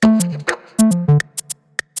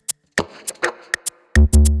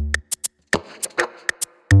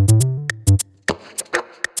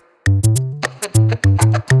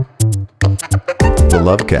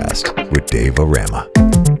Lovecast with Rama.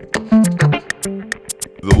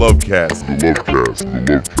 The Lovecast. The Lovecast.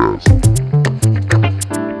 The Lovecast.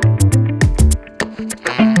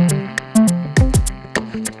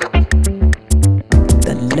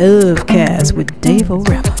 The Lovecast with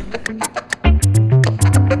Rama.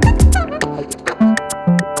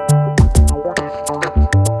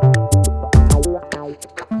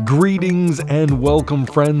 Greetings and welcome,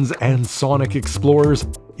 friends and Sonic Explorers.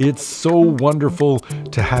 It's so wonderful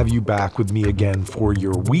to have you back with me again for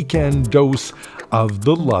your weekend dose of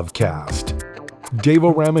the Lovecast.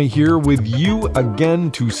 Rama here with you again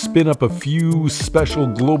to spin up a few special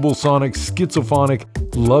global sonic schizophonic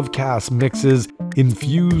Lovecast mixes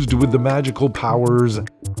infused with the magical powers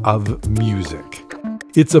of music.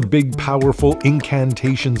 It's a big, powerful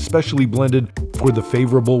incantation specially blended for the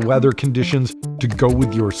favorable weather conditions to go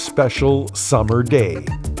with your special summer day.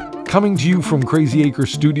 Coming to you from Crazy Acre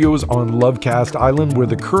Studios on Lovecast Island, where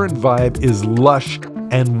the current vibe is lush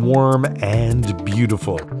and warm and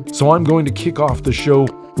beautiful. So I'm going to kick off the show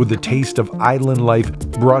with a taste of island life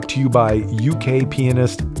brought to you by UK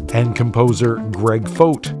pianist and composer Greg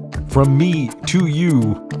Fote. From me to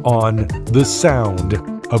you on The Sound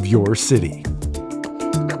of Your City.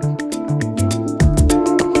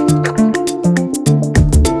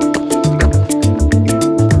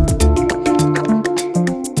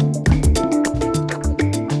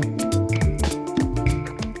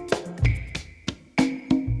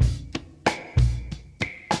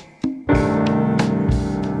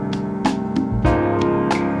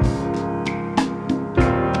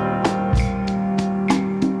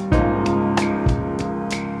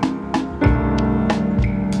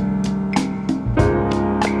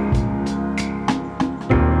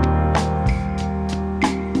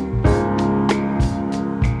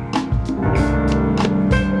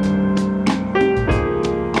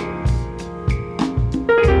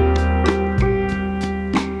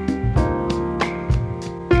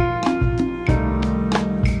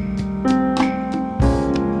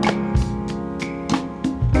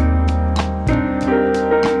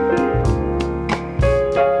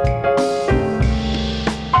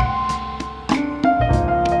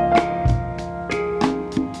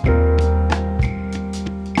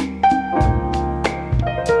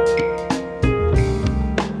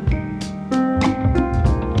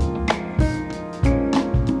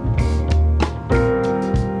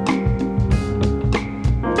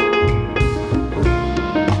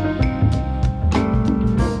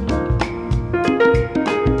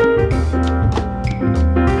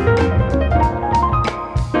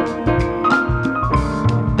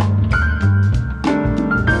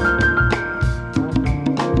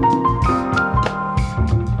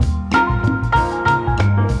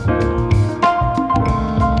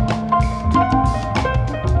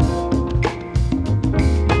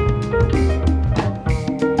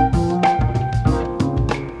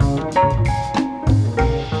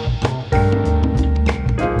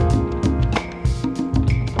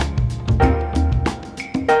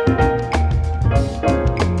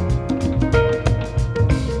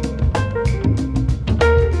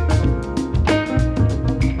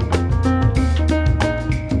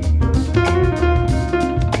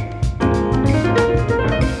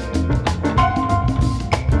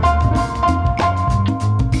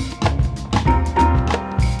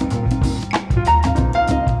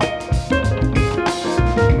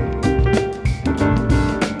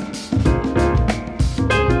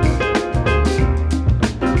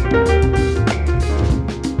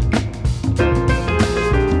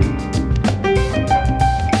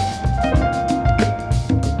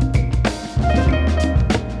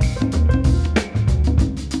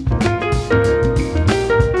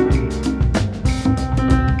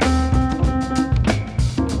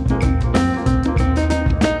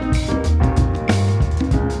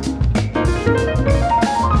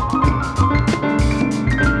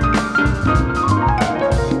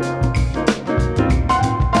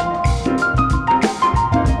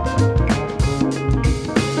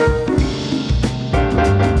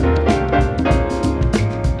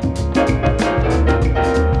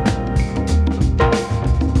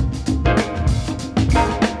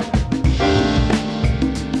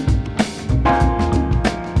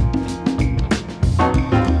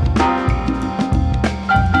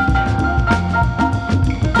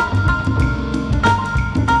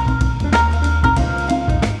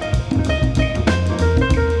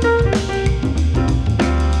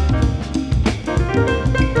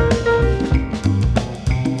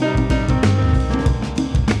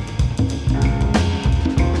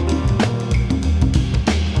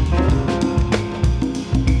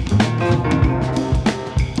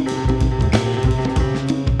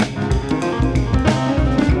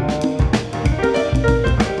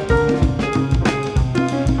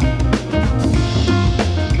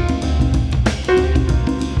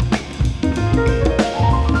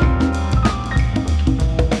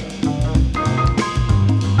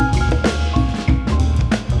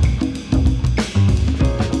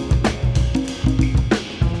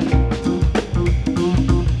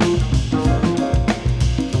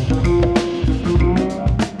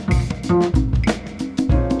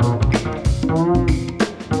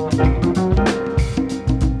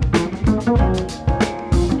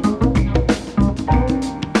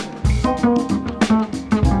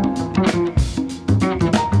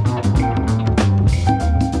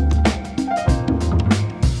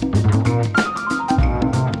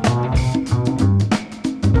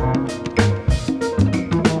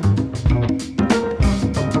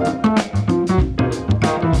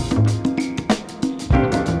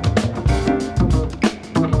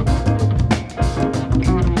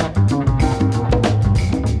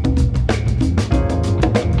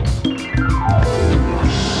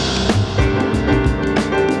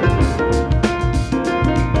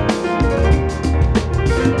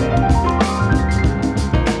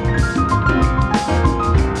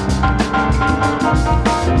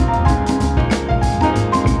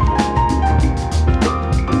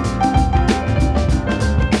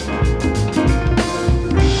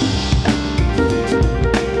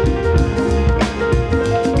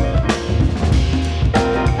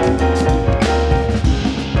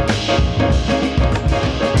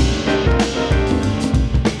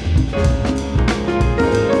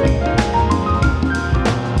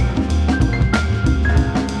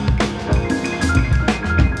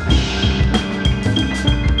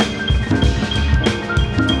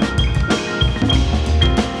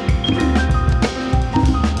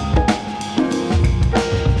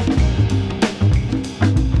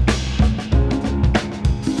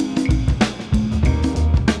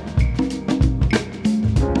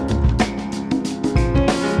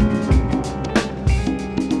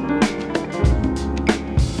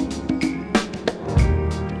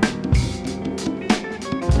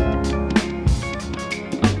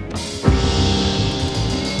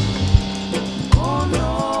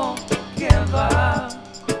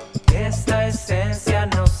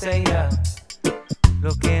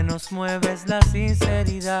 nos mueve es la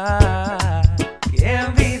sinceridad, que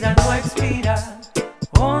en vida no expira.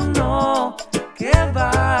 Oh no, que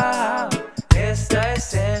va, esta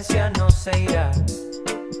esencia no se irá,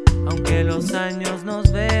 aunque los años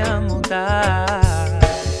nos vean mutar.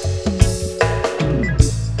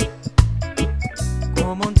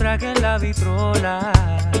 Como un traje en la vitrola,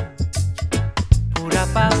 pura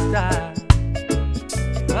pasta,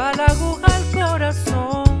 lleva la aguja al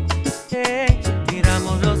corazón.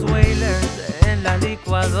 Tiramos los wailers en la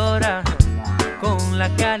licuadora, con la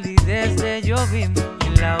calidez de Jobim y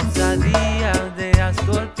la osadía de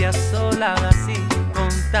Astor Piazzolla, así con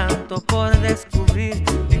tanto por descubrir.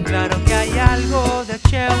 Y claro que hay algo de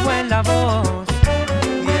Cheo en la voz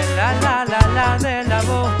y el la de la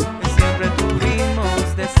voz que siempre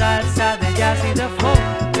tuvimos, de salsa, de jazz y de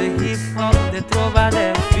folk, de hip hop, de trova,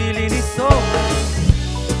 de feeling y soul.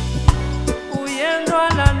 Huyendo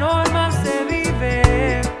a la norma se vive.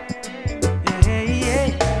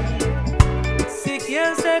 Si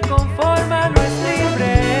quien se conforma no es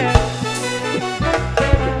libre.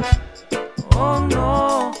 Oh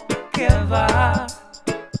no, que va,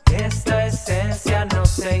 esta esencia no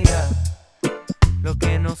se irá. Lo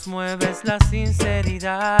que nos mueve es la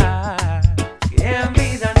sinceridad, que en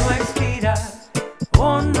vida no expira.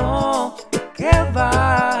 Oh no, que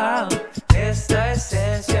va, esta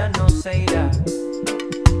esencia no se irá,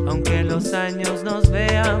 aunque los años nos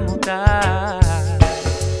vean mutar.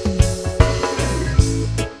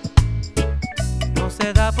 No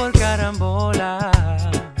se da por carambola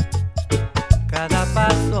cada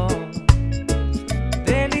paso,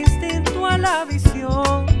 del instinto a la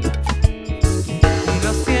visión. Y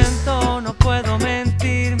lo siento, no puedo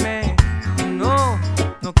mentirme, no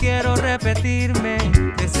quiero repetirme.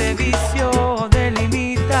 Ese vicio de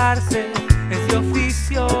limitarse es de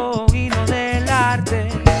oficio y no del arte.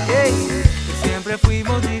 Que siempre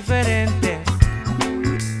fuimos diferentes,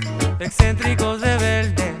 excéntricos,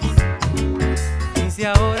 rebeldes. Y si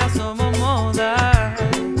ahora somos moda,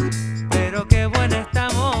 pero qué buena esta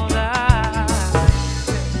moda.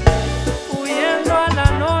 Huyendo a la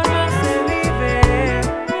norma se vive.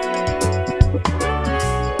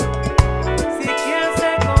 Si quien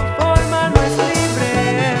se conforma no es libre.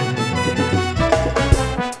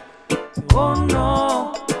 Oh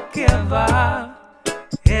no, que va,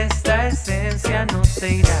 esta esencia no se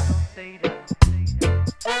irá.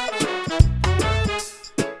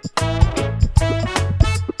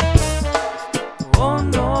 Oh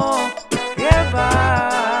no, que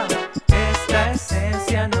va, esta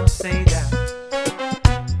esencia no se irá,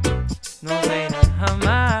 no se irá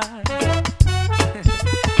jamás.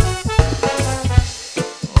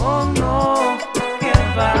 Oh no, que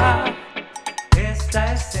va,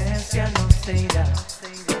 esta esencia no se irá.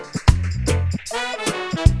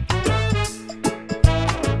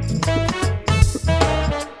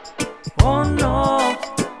 Oh no,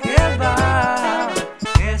 que va,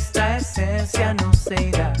 esta esencia no se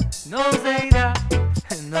irá, no se irá,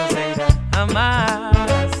 no se irá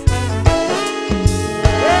jamás.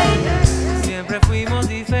 Siempre fuimos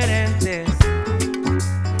diferentes,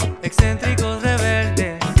 excéntricos,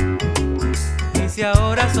 rebeldes. Y si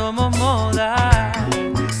ahora somos moda,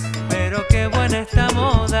 pero qué buena esta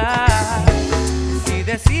moda. Si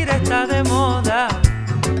decir está de moda,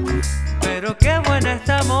 pero qué buena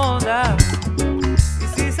esta moda. Y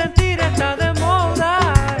si sentir está de moda,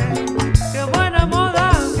 qué buena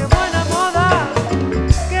moda, qué buena moda.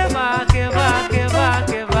 Que va, que va, que va,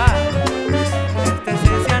 que va, esta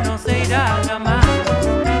esencia no se irá jamás.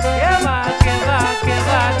 Que va, que va, que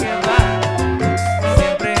va, que va,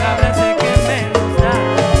 siempre habrá ese que menos da.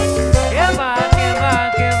 Que va, que va,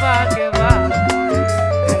 que va, que va,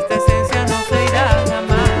 esta esencia no se irá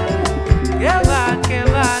jamás. Que va, que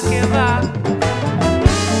va, que va.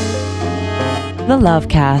 The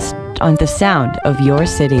Lovecast, on the sound of your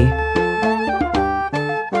city.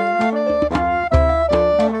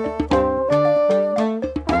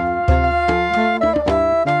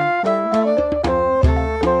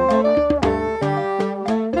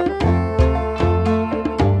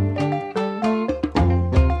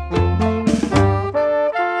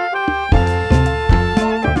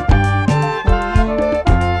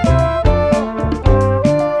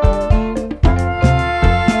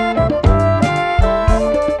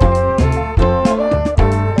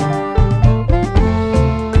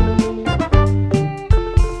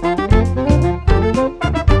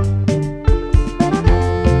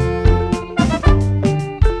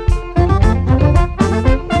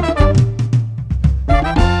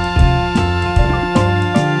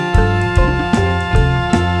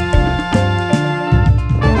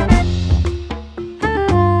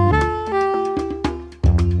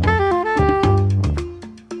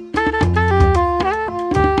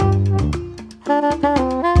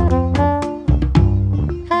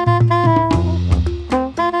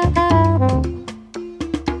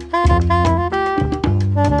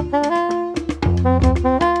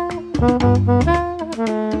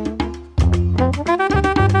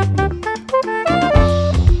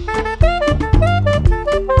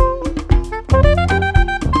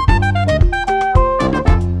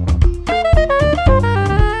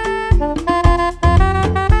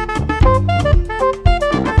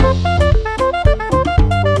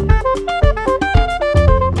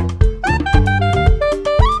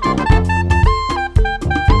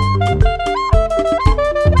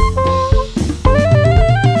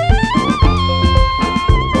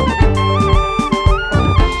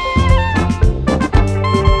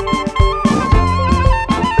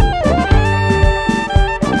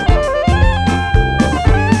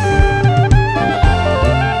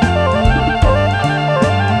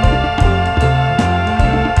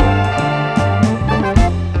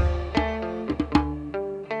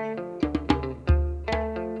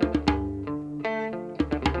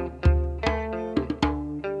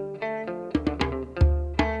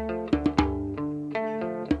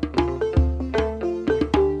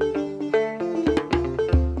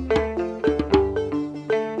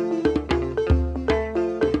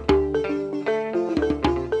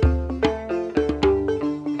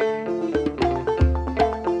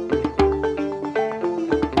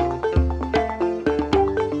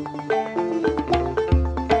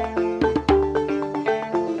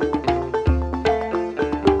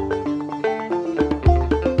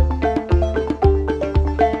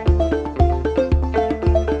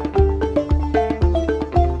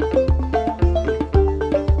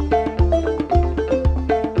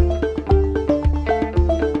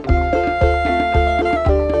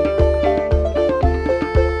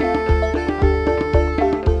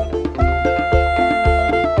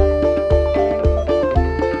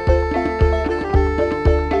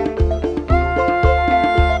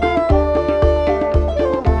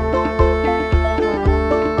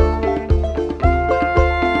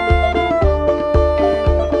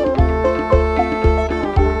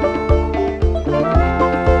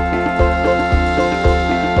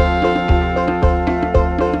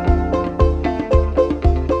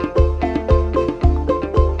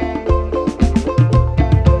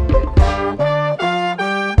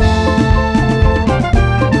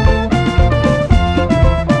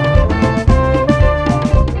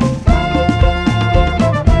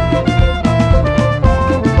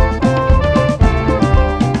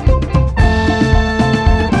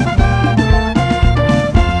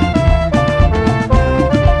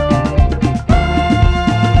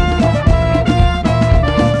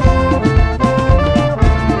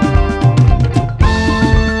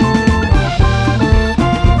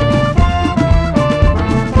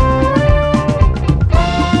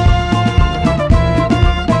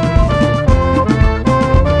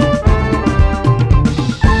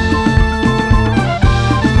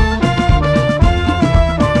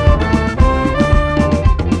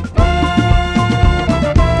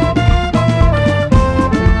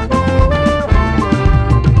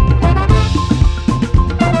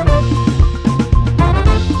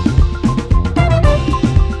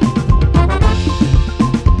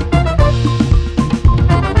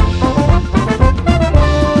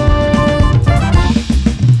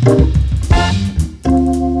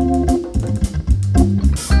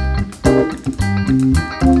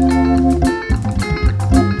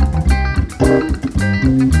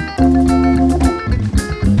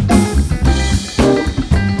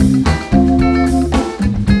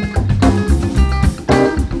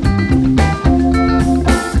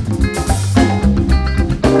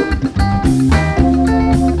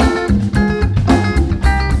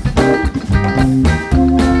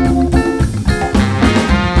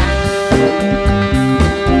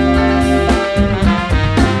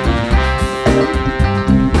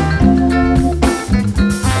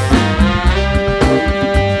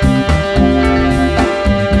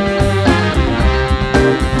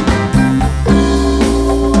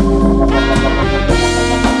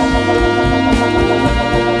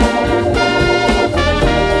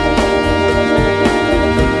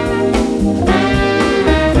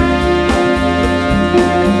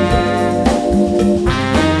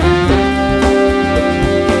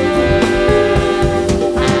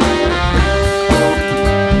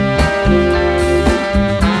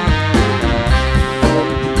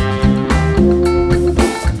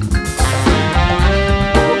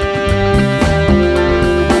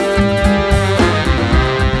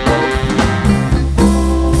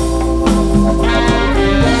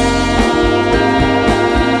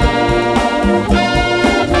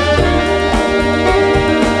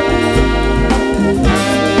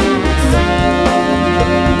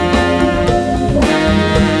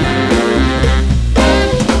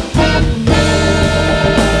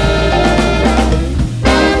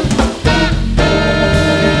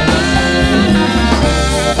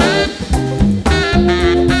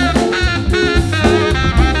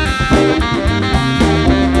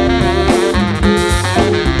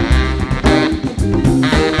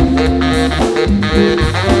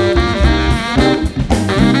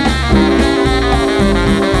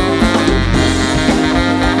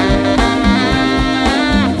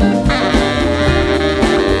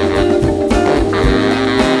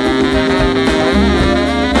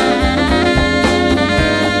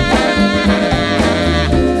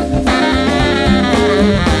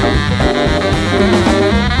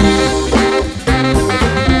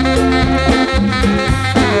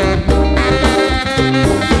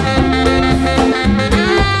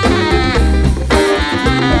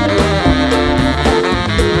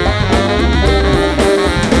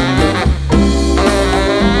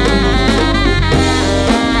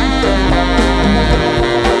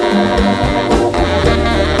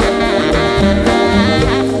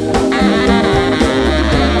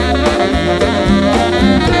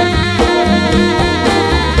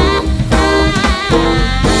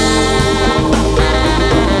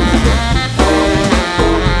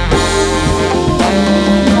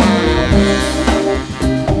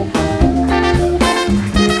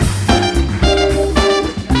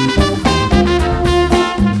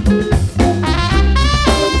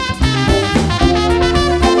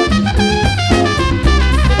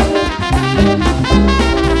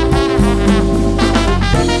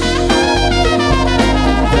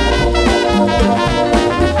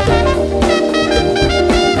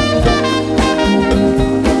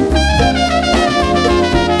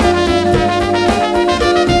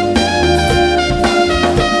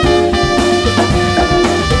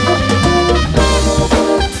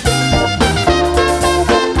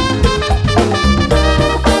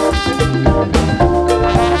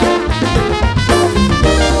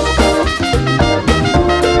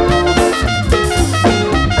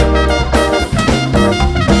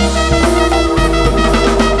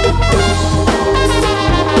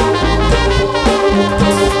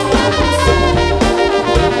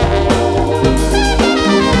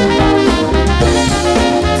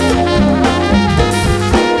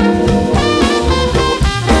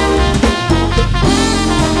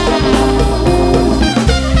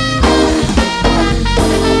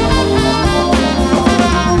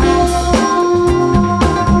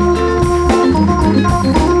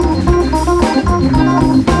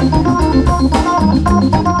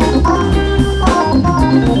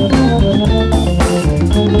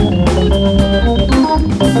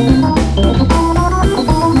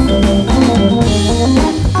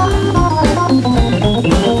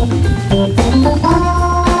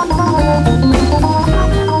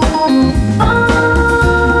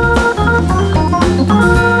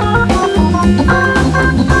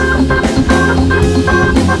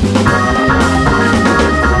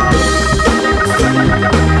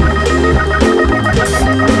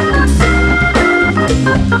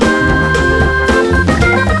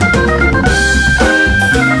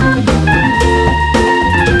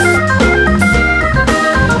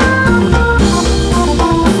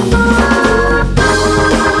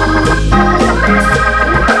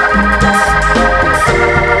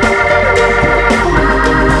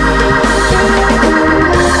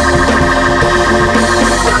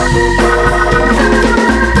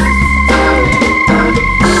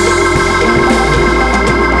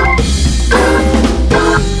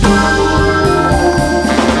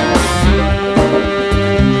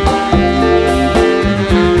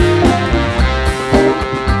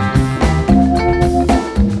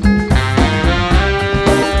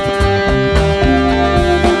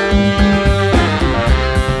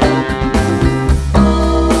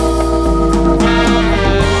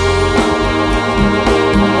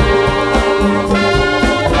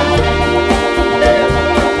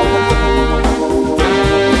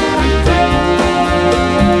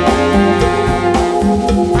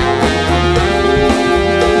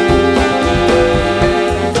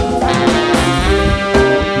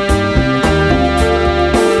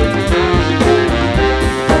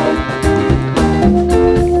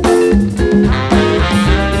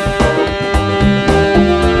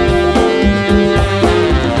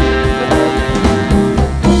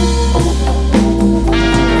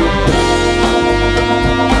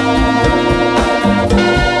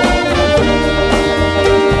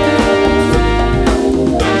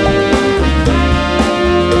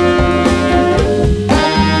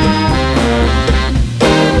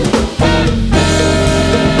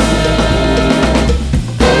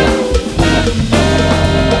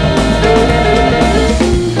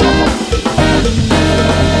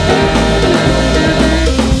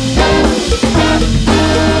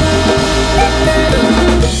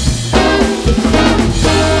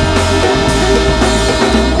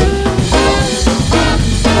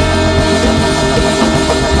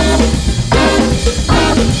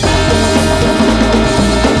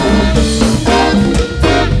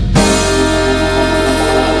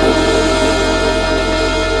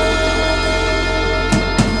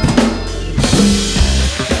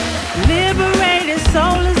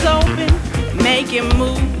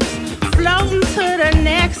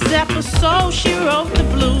 episode, she wrote the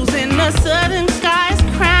blues. And the southern sky's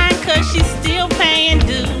crying 'cause she's still paying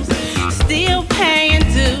dues. Still paying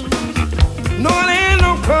dues. No, it ain't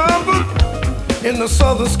no comfort in the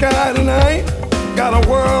southern sky tonight. Got a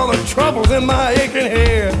world of troubles in my aching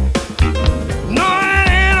head. No, it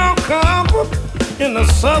ain't no comfort in the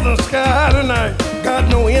southern sky tonight. Got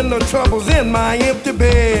no end of troubles in my empty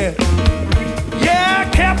bed. Yeah, I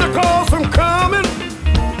kept the calls from coming.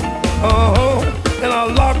 And I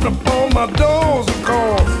locked up all my doors, of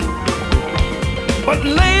course. But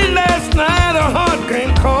late last night, a heart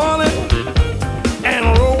came calling and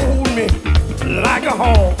rode me like a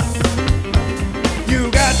horse. You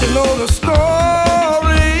got to know the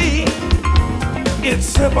story. It's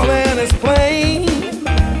simple and it's plain.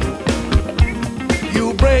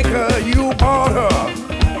 You break her, you bought her,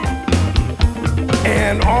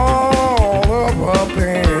 and all of her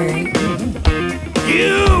pain.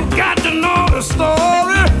 You got to know the story.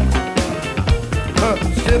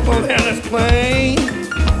 Simple and it's plain.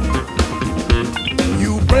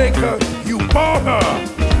 You break her, you bought her,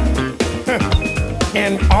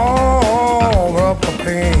 and all of her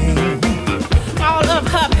pain. All of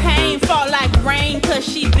her pain fall like rain 'cause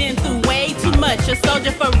she been through way too much. A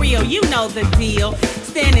soldier for real, you know the deal.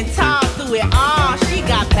 Standing tall through it all, she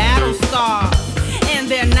got battle scars. And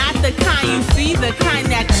they're not the kind you see, the kind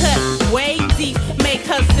that cut way deep, make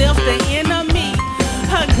herself the enemy.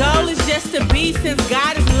 Her goal is just to be, since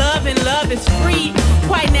God is love and love is free.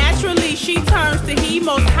 Quite naturally, she turns to He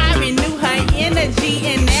Most High, renew her energy,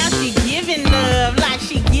 and now she giving love like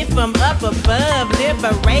she get from up above.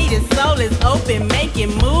 Liberated soul is open,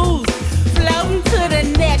 making moves, floating to the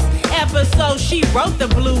next episode. She wrote the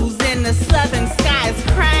blues, and the southern sky is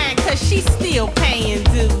crying 'cause she's still paying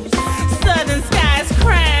dues. Southern sky is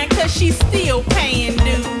crying 'cause she's still paying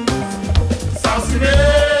dues.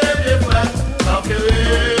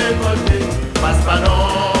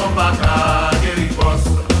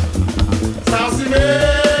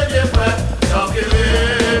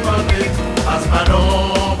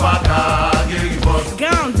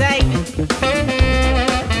 Gone, David.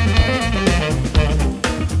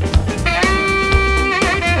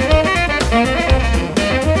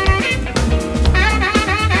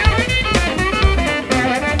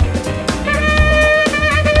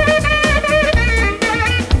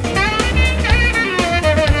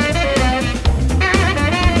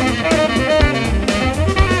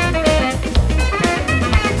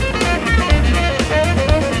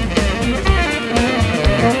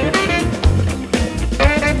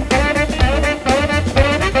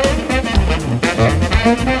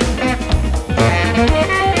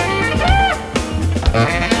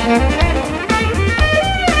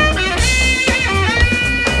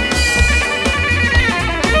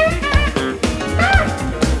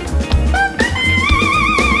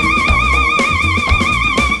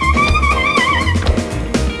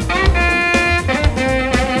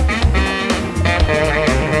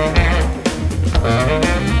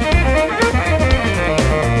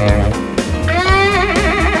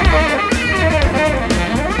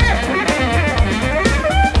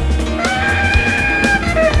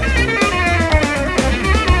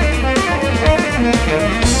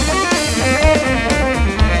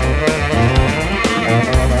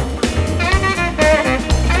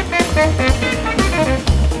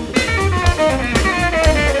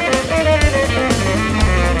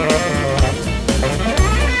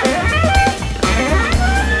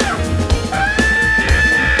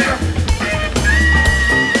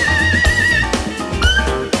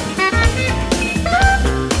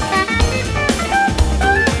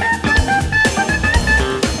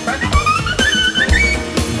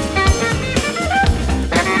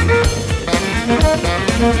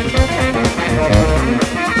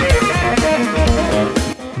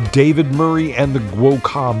 David Murray and the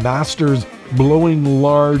Gwoka Masters blowing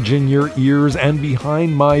large in your ears and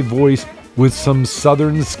behind my voice with some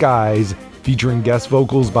Southern Skies, featuring guest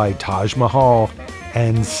vocals by Taj Mahal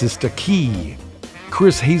and Sister Key.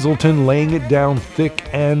 Chris Hazelton laying it down thick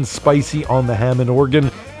and spicy on the Hammond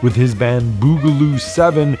organ with his band Boogaloo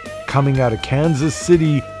 7 coming out of Kansas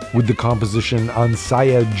City with the composition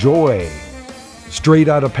Ansaya Joy. Straight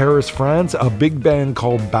out of Paris, France, a big band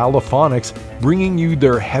called Balaphonics bringing you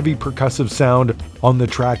their heavy percussive sound on the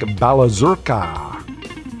track Balazurka.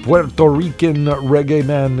 Puerto Rican reggae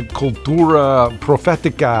man Cultura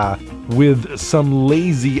Profetica with some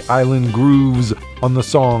lazy island grooves on the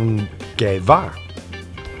song Que Va.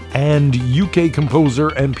 And UK composer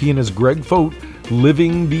and pianist Greg Fote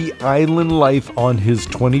living the island life on his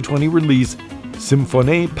 2020 release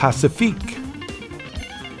Symphonie Pacifique.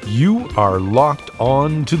 You are locked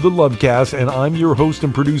on to the Lovecast, and I'm your host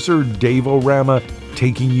and producer, Dave Rama,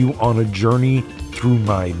 taking you on a journey through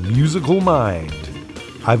my musical mind.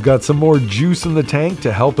 I've got some more juice in the tank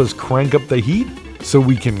to help us crank up the heat so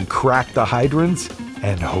we can crack the hydrants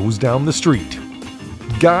and hose down the street.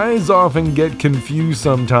 Guys often get confused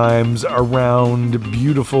sometimes around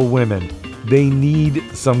beautiful women. They need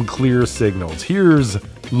some clear signals. Here's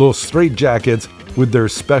Los Straitjackets with their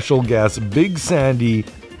special guest, Big Sandy,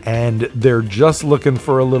 and they're just looking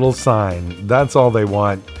for a little sign. That's all they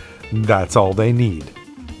want. That's all they need.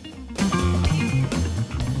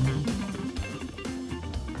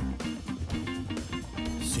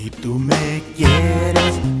 Si tú me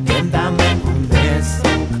quieres, ven dame un beso.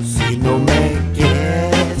 Si no me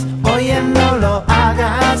quieres, oye no lo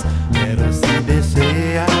hagas. Pero si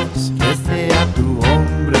deseas que sea tu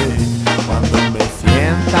hombre, cuando me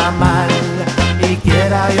sienta mal y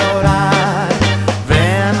quiera llorar,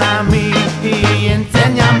 ven a mí y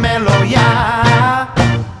enséñamelo ya.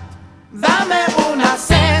 Dame una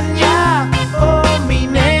seña, oh mi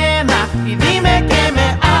nena, y dime que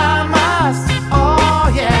me amas, oh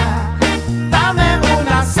yeah. Dame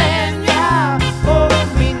una seña, oh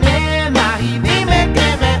mi nena, y dime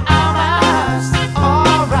que me amas,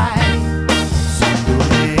 alright. Si tú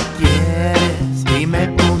me quieres, dime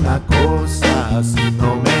una cosa. Si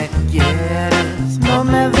no me quieres, no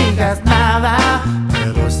me digas nada.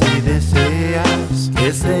 Pero si deseas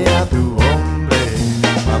que sea tu hombre,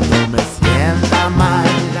 cuando me sienta mal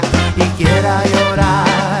y quiera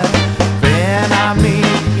llorar, ven a mí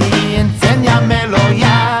y enséñamelo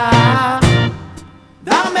ya.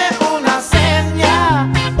 Dame una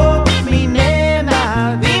seña, oh mi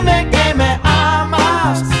nena, dime que me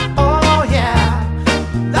amas, oh yeah.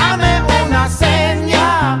 Dame una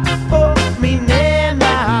seña, oh mi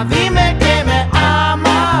nena, dime que me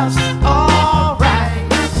amas, alright.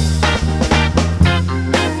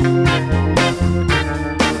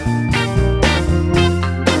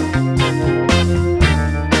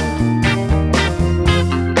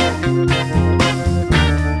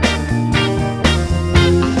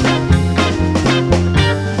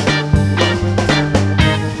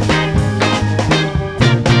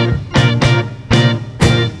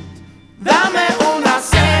 Dame una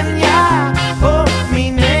seña, oh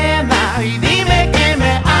mi nena, y dime que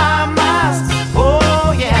me amas,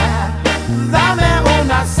 oh yeah. Dame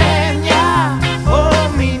una seña, oh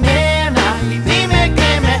mi nena, y dime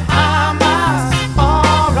que me amas,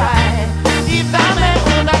 alright. Y dame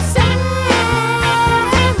una seña,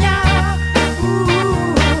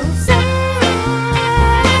 seña.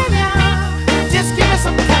 Just give me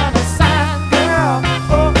some kind of sign, girl,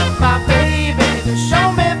 oh my baby, to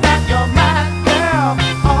show me that you're my girl,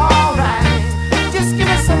 alright. Just give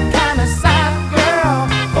me some kind of sign, girl,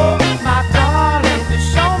 oh my darling, to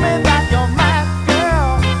show me that you're my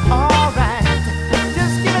girl, alright.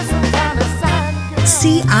 Just give me some kind of sign, girl.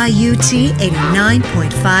 CIUT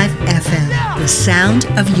 89.5 FM, the sound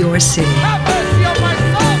of your city.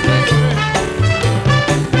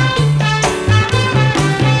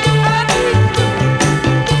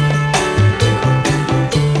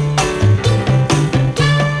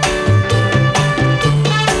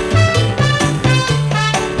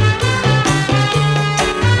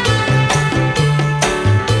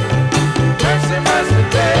 Mercy, mercy,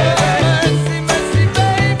 baby. Mercy, mercy,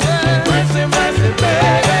 baby. Mercy, mercy,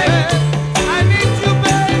 baby. I need you,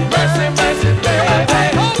 baby. Mercy, mercy, baby.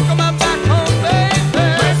 Come on back home.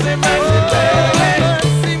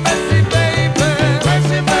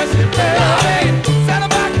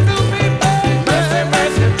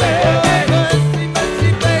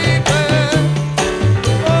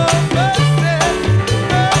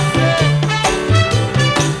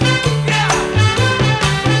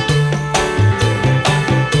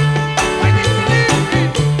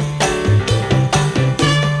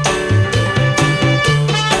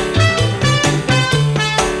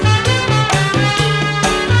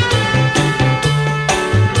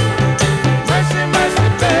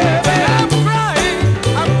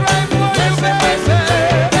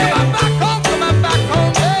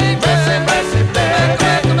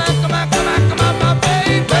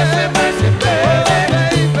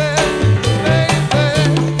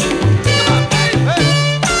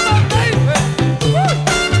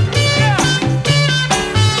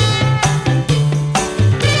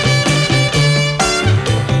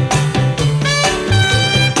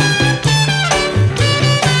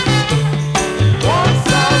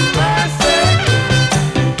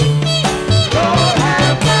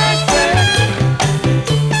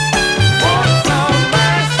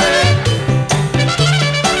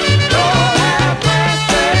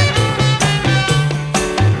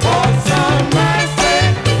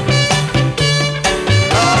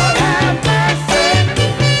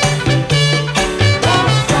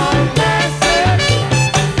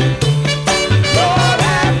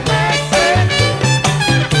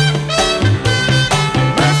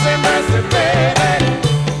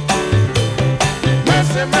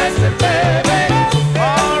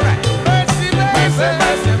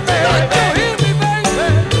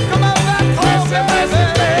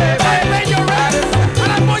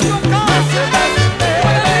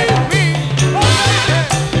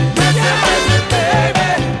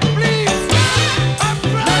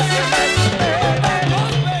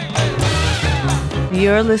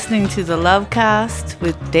 You're listening to the Lovecast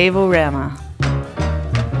with Dave Rama.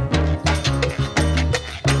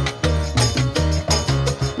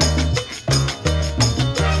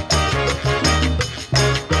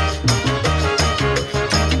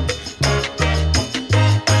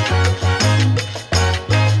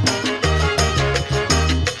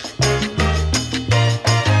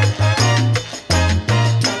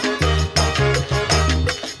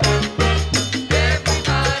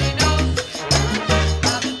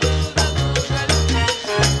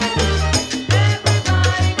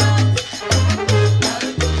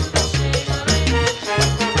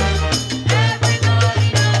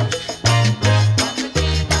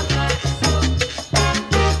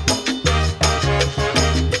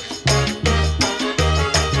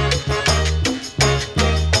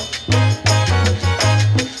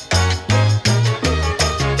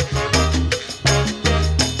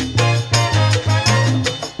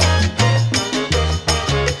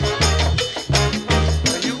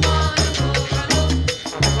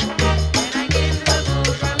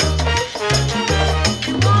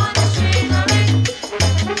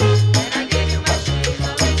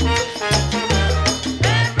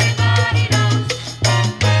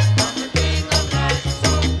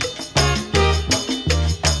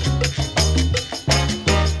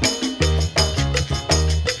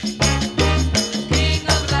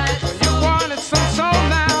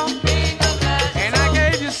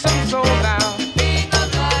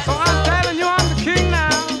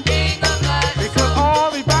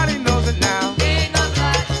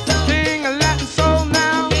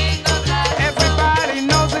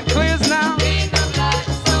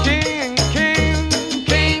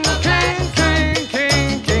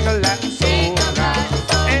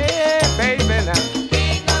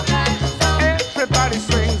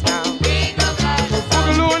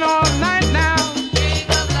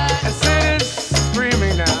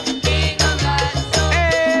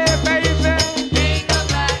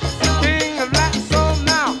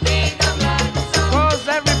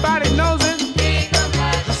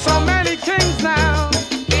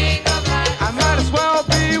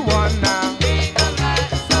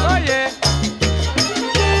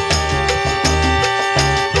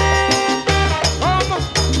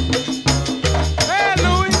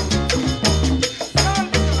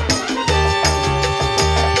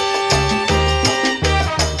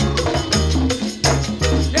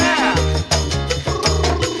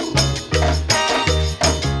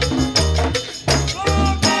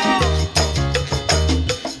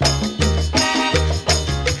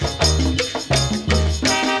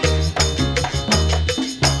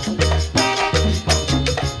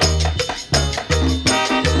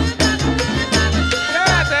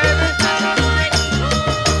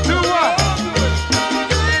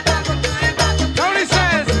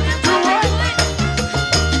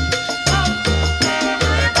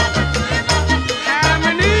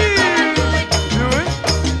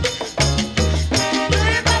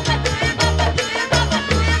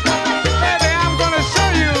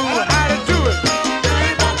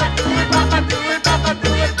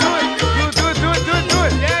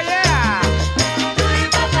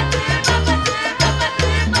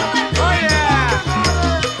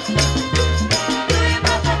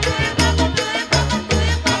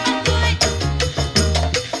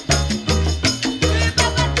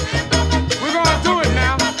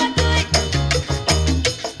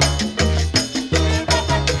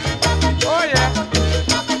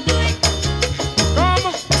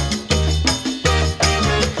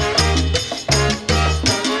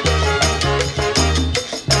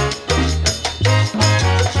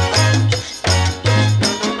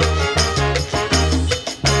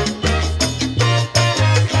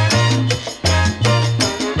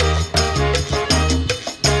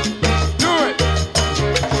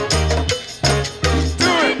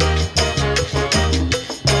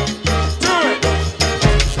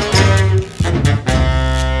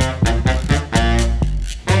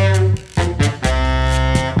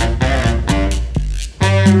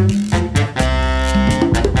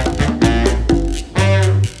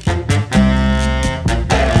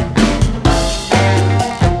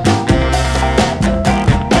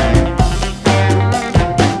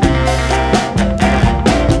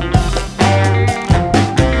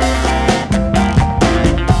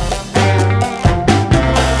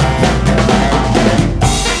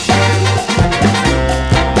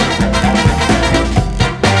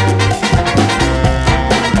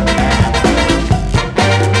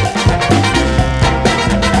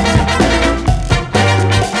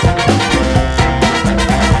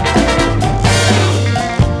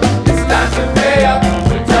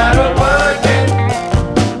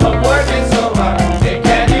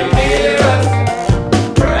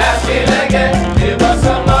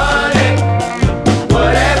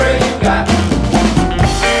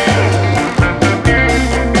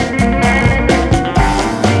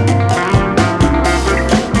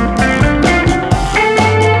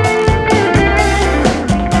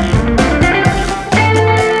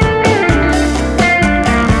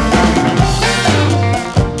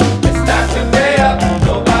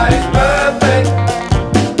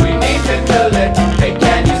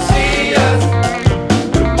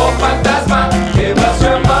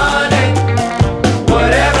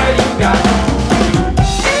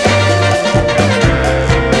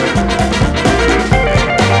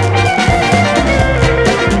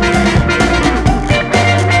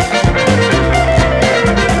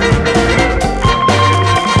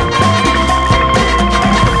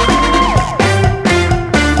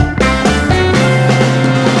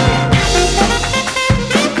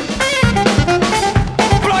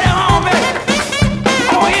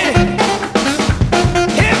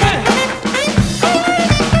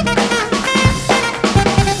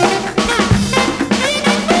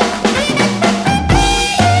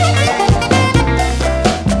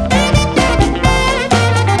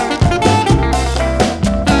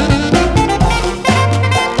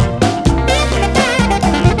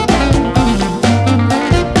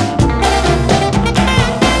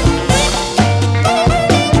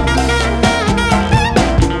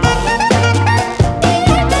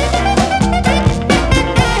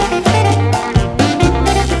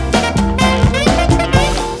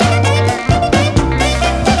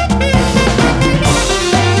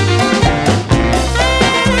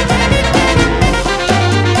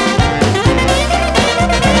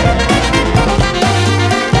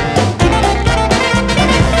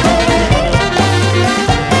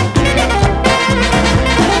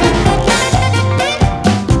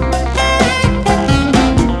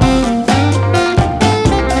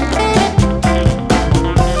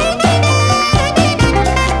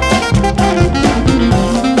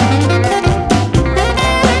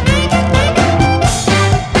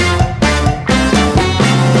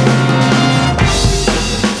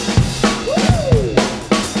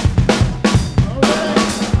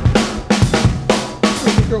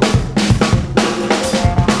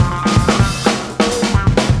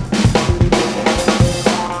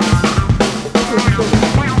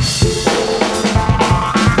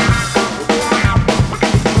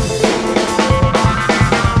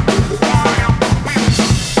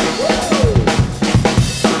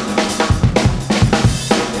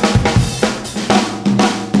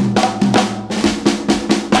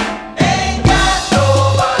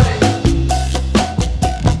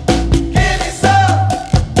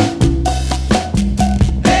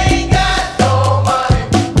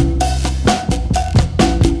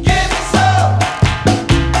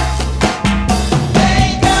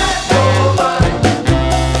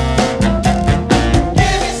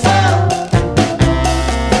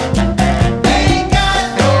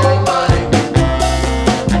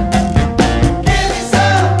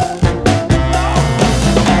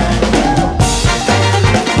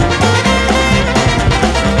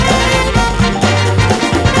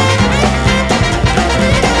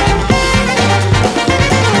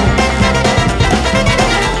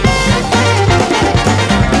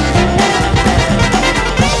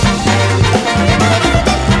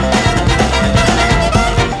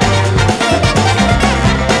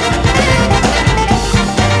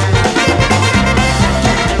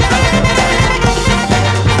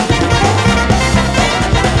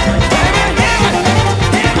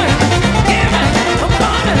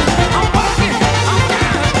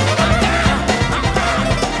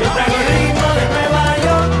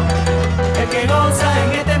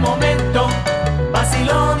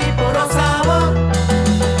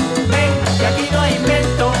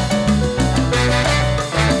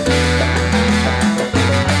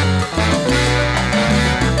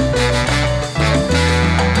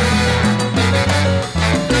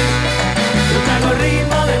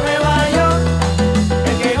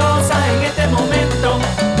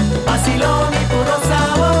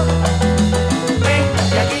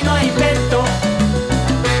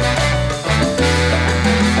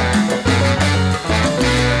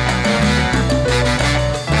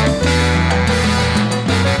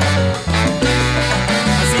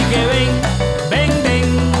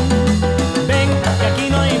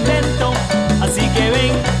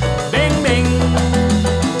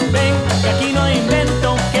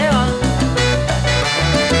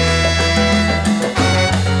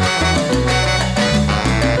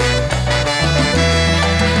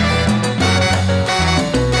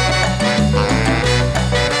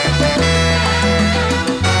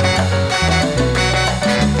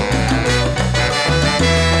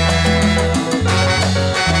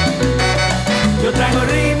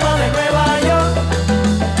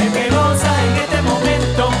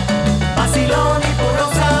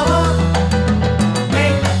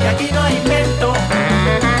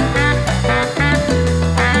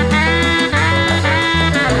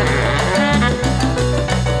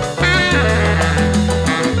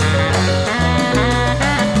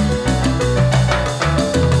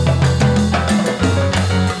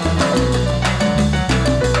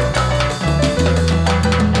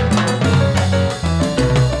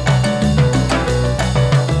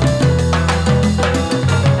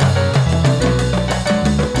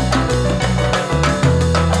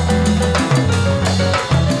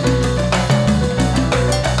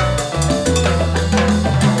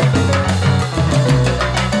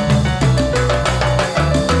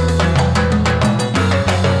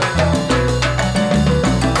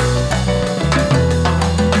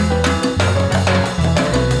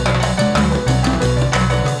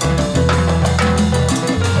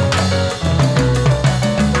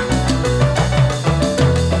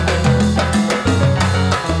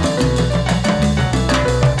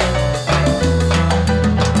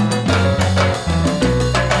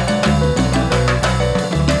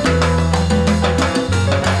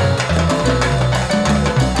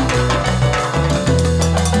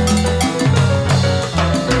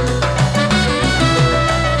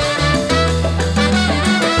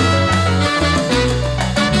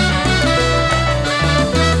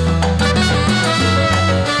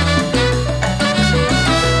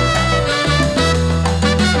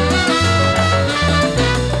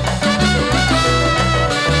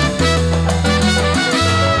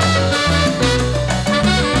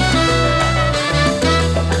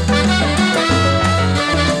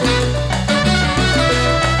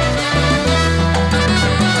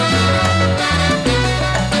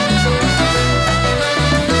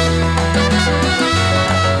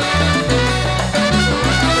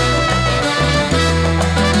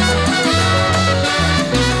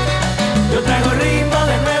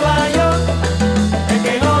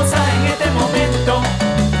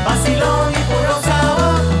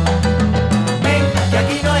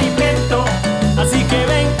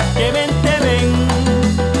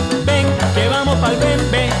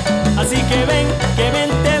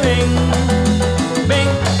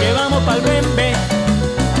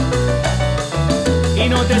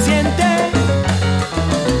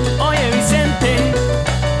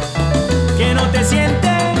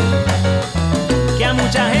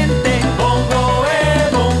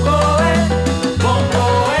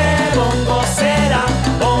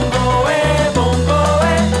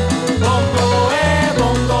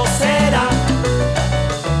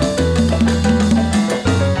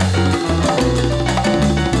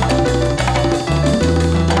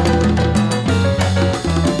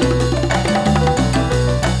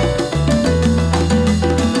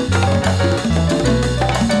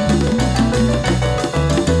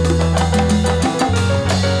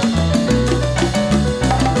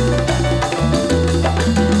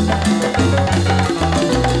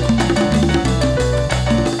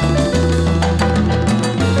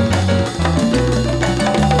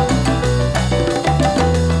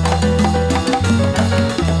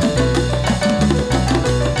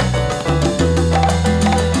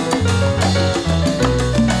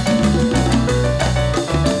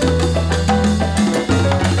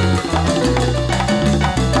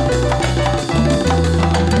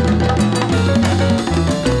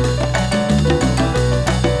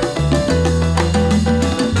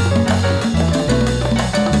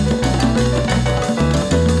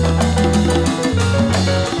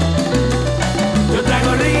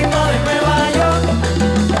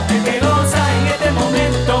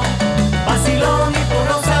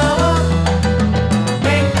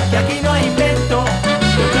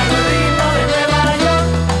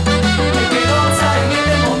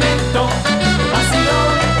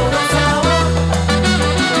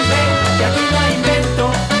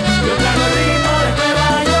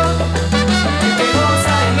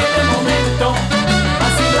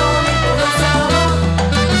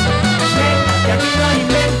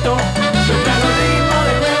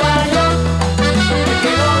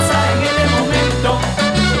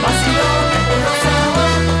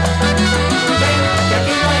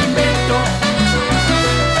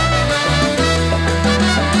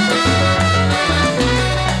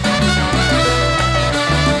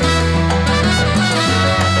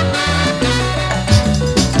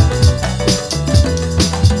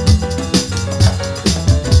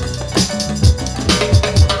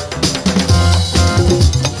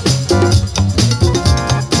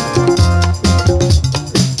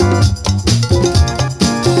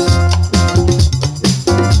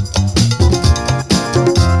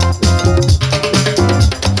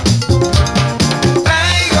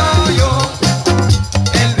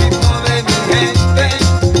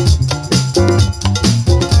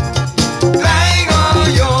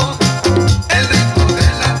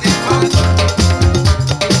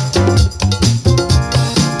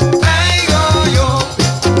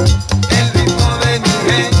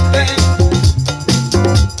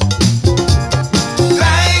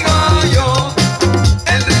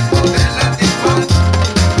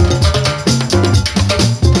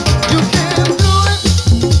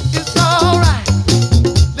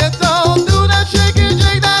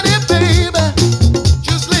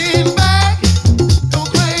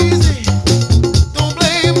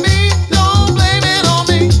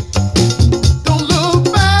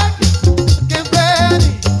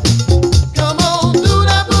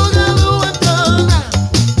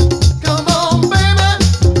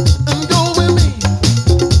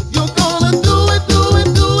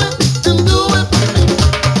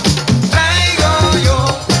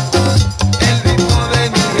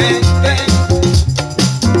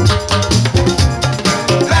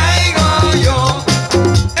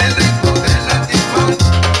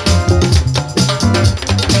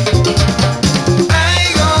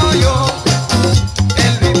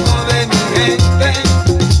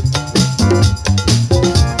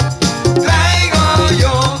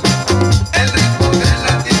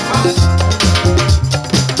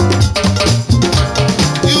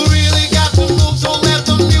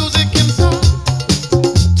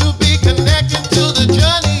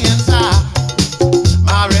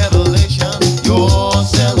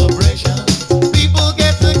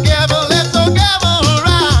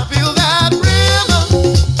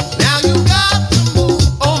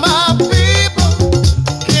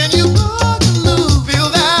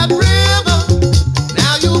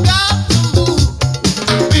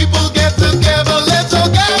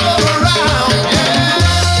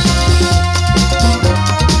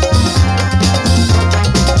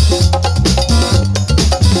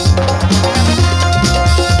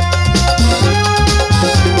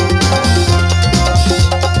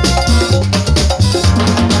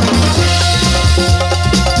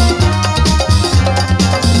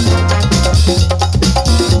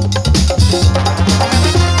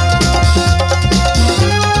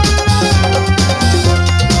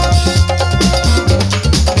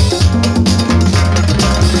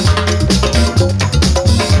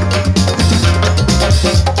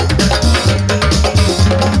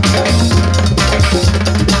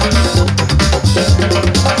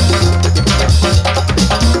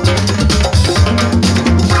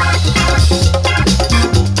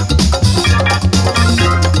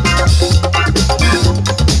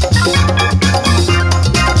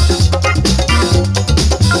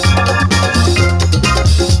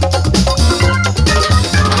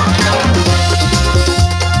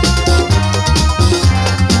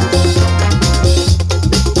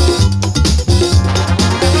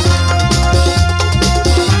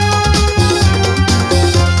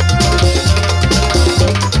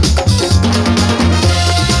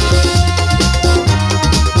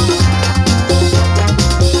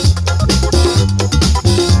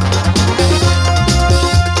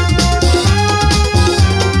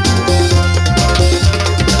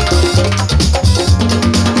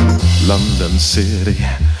 London City,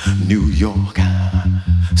 New York,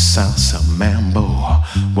 salsa, mambo,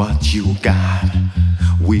 what you got?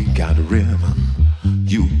 We got rhythm,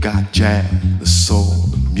 you got jazz, the soul,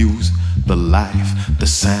 the music, the life, the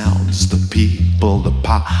sounds, the people, the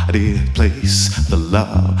party place, the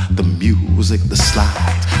love, the music, the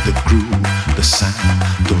slide, the groove, the sound,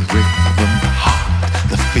 the rhythm, the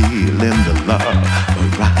heart, the feeling, the love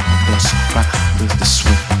around us, the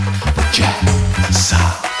swing, the jazz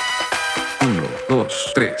sound. 1, 2,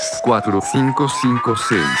 3, 4, 5, 5,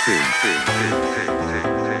 6.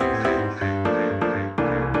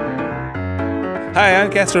 Hi,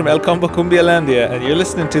 I'm Cass from El Combo Cumbialandia, and you're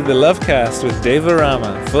listening to the Lovecast with Dave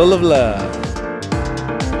Rama, full of love.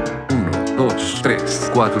 1, 2, 3,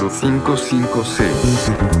 4, 5, 5,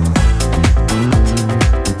 6.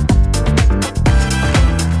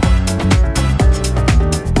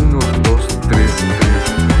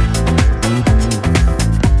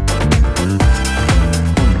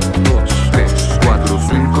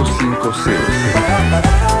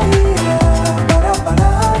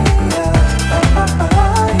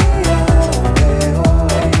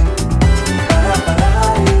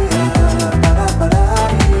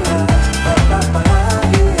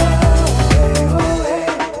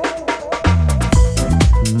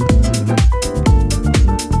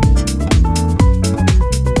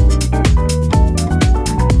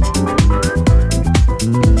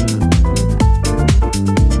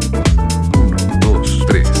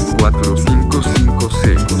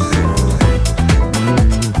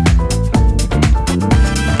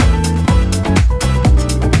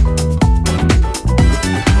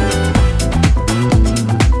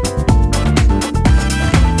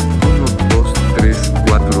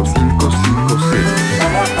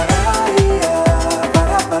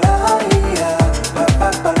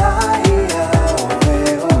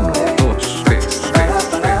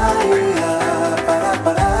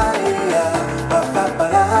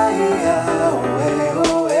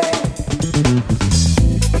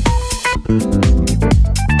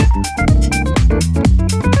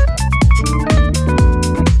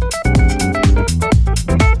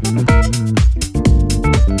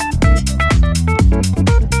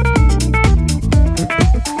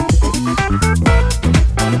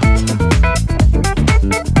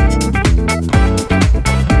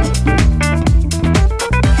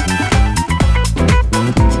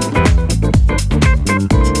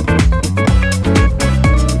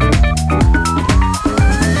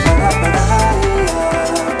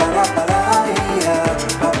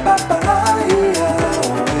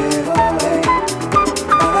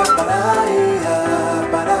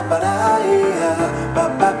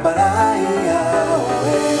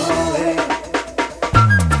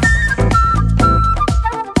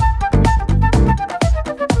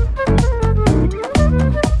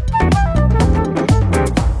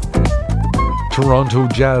 Toronto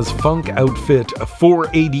jazz funk outfit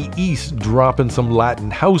 480 East dropping some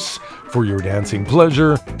Latin house for your dancing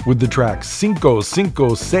pleasure with the track Cinco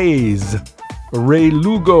Cinco Seis. Ray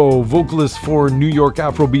Lugo, vocalist for New York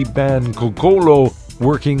Afrobeat band Cocolo,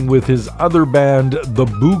 working with his other band, the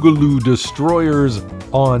Boogaloo Destroyers,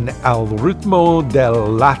 on Al Ritmo del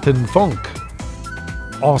Latin Funk.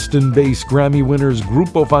 Austin-based Grammy winners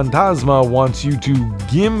Grupo Fantasma wants you to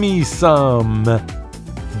gimme some.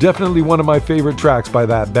 Definitely one of my favorite tracks by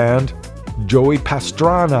that band. Joey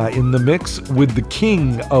Pastrana in the mix with the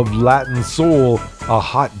king of Latin soul, a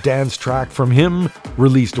hot dance track from him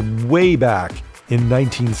released way back in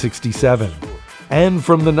 1967. And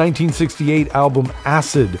from the 1968 album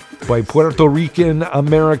Acid by Puerto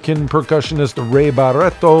Rican-American percussionist Ray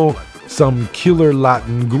Barreto, some killer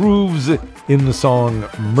Latin grooves in the song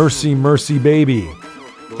Mercy Mercy Baby.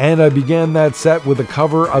 And I began that set with a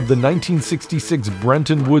cover of the 1966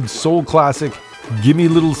 Brenton Woods soul classic Gimme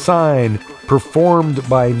Little Sign, performed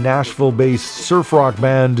by Nashville-based surf rock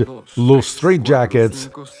band Los Straitjackets,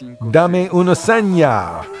 Dame Una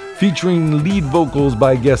Seña, featuring lead vocals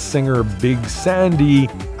by guest singer Big Sandy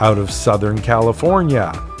out of Southern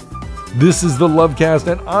California. This is the Lovecast,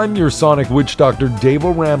 and I'm your sonic witch doctor, Dave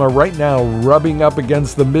Rama, right now rubbing up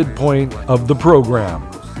against the midpoint of the program.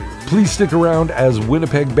 Please stick around as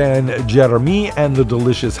Winnipeg band Jeremy and the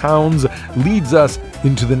Delicious Hounds leads us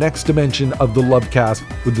into the next dimension of the Lovecast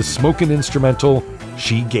with the smokin' instrumental,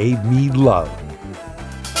 She Gave Me Love.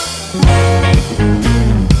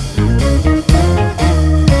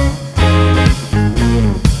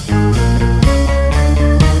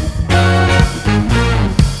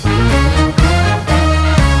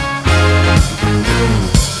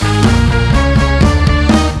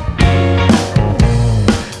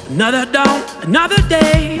 Another dawn, another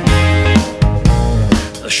day.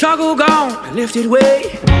 The struggle gone lifted way.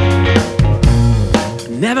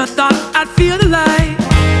 Never thought I'd feel the light,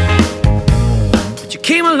 but you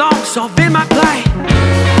came along, solving my plight.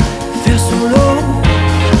 Felt so low,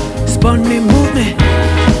 spun me, moved me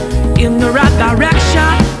in the right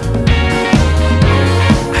direction.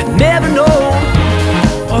 I never know,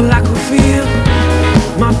 all I could feel,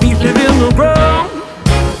 my feet leaving the ground.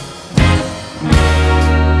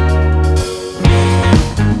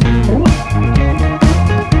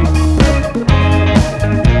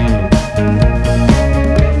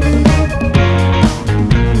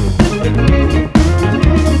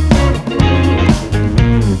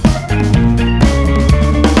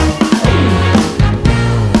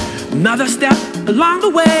 Another step along the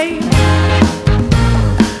way,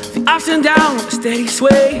 the ups and downs, a steady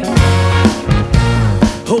sway.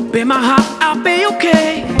 Hope in my heart I'll be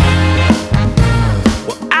okay.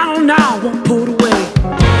 Well, I don't know, I won't pull away.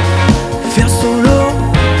 Felt so low,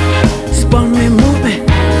 spun me, moved me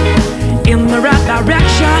in the right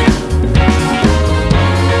direction.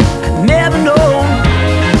 I never know,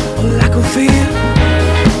 all I could feel,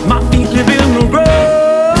 my feet leaving the road.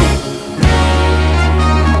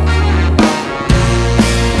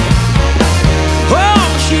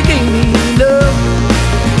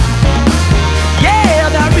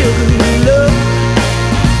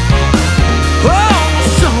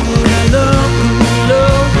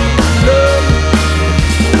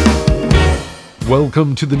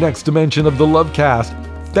 Welcome to the next dimension of the Lovecast.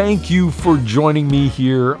 Thank you for joining me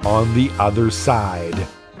here on the other side.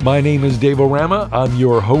 My name is Dave Rama. I'm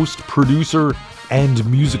your host, producer, and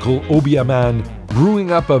musical obia man,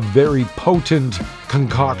 brewing up a very potent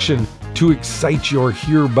concoction to excite your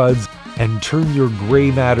earbuds and turn your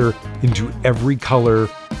gray matter into every color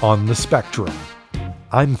on the spectrum.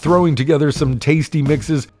 I'm throwing together some tasty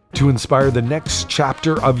mixes to inspire the next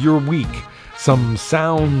chapter of your week. Some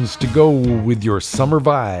sounds to go with your summer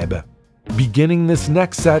vibe. Beginning this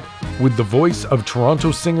next set with the voice of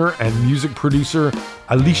Toronto singer and music producer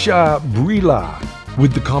Alicia Brila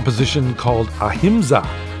with the composition called Ahimsa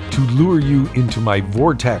to lure you into my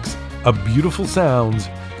vortex of beautiful sounds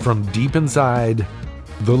from deep inside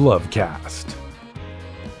the Lovecast.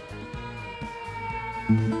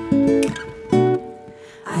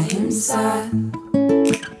 Ahimsa,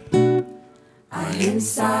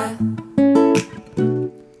 Ahimsa,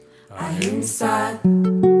 Ahimsa,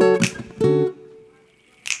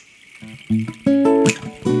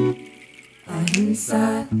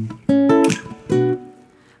 Ahimsa,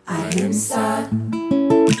 Ahimsa,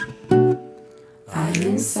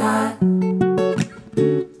 Ahimsa.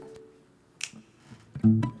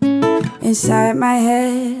 Inside my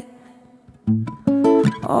head,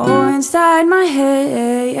 oh, inside my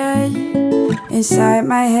head, inside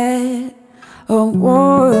my head, a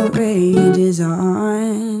war rages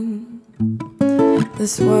on.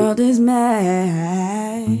 This world is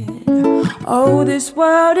mad. Oh, this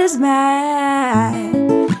world is mad.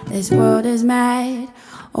 This world is mad.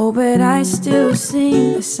 Oh, but I still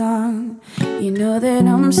sing a song. You know that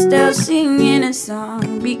I'm still singing a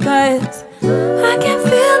song because I can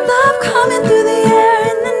feel love coming through the air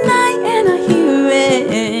in the night, and I hear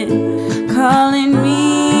it calling me.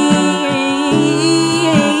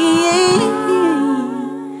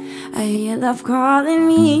 I hear love calling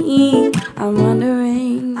me. I'm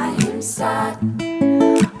wondering, I am sad.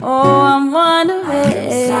 Oh, I'm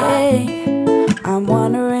wondering, I'm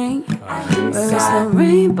wondering, where is the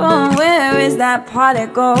rainbow? Where is that pot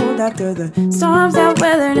of gold? After the storms I've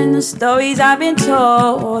weathered and the stories I've been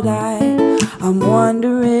told, I'm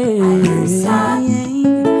wondering,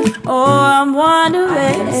 oh, I'm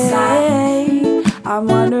wondering, I'm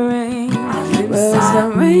wondering, where is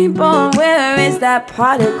the rainbow? Where is that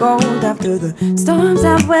pot of gold? After the storms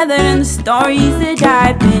I've weathered and the stories that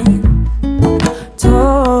I've been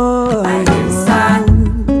told, hey,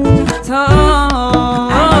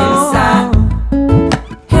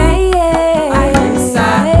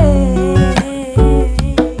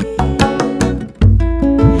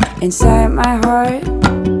 inside my heart,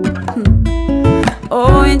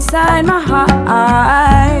 oh, inside my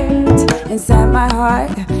heart, inside my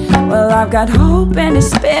heart. Well, I've got hope and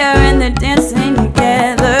despair, and they're dancing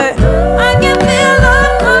together. I can feel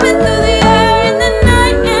love coming through the air in the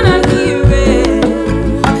night, and I hear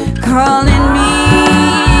it calling me.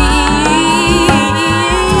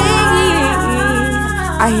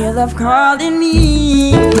 I hear love calling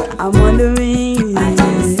me. I'm wondering,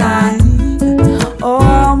 oh,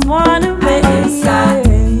 I'm wondering,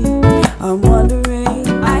 I'm wondering,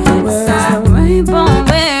 where's the rainbow?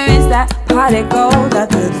 Where is that pot of gold?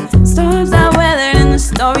 After the storms I weathered and the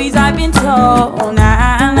stories I've been told.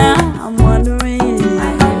 Now I'm wondering,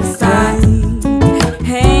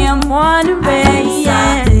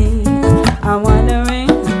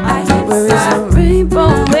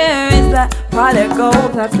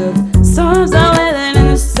 after the storms I weathered and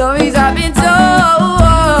the stories I've been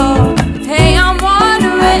told. Hey, I'm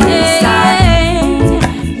wondering,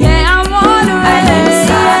 yeah, I'm wondering. I hear the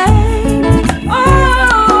sigh.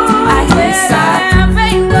 Oh, I hear the sigh.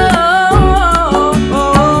 Rainbow.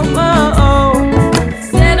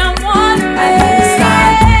 Said I'm wondering. I hear the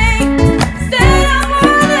sigh. Said I'm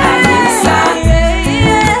wondering. I hear the sigh.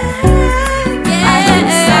 I hear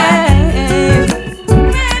the sigh.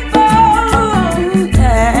 Rainbow.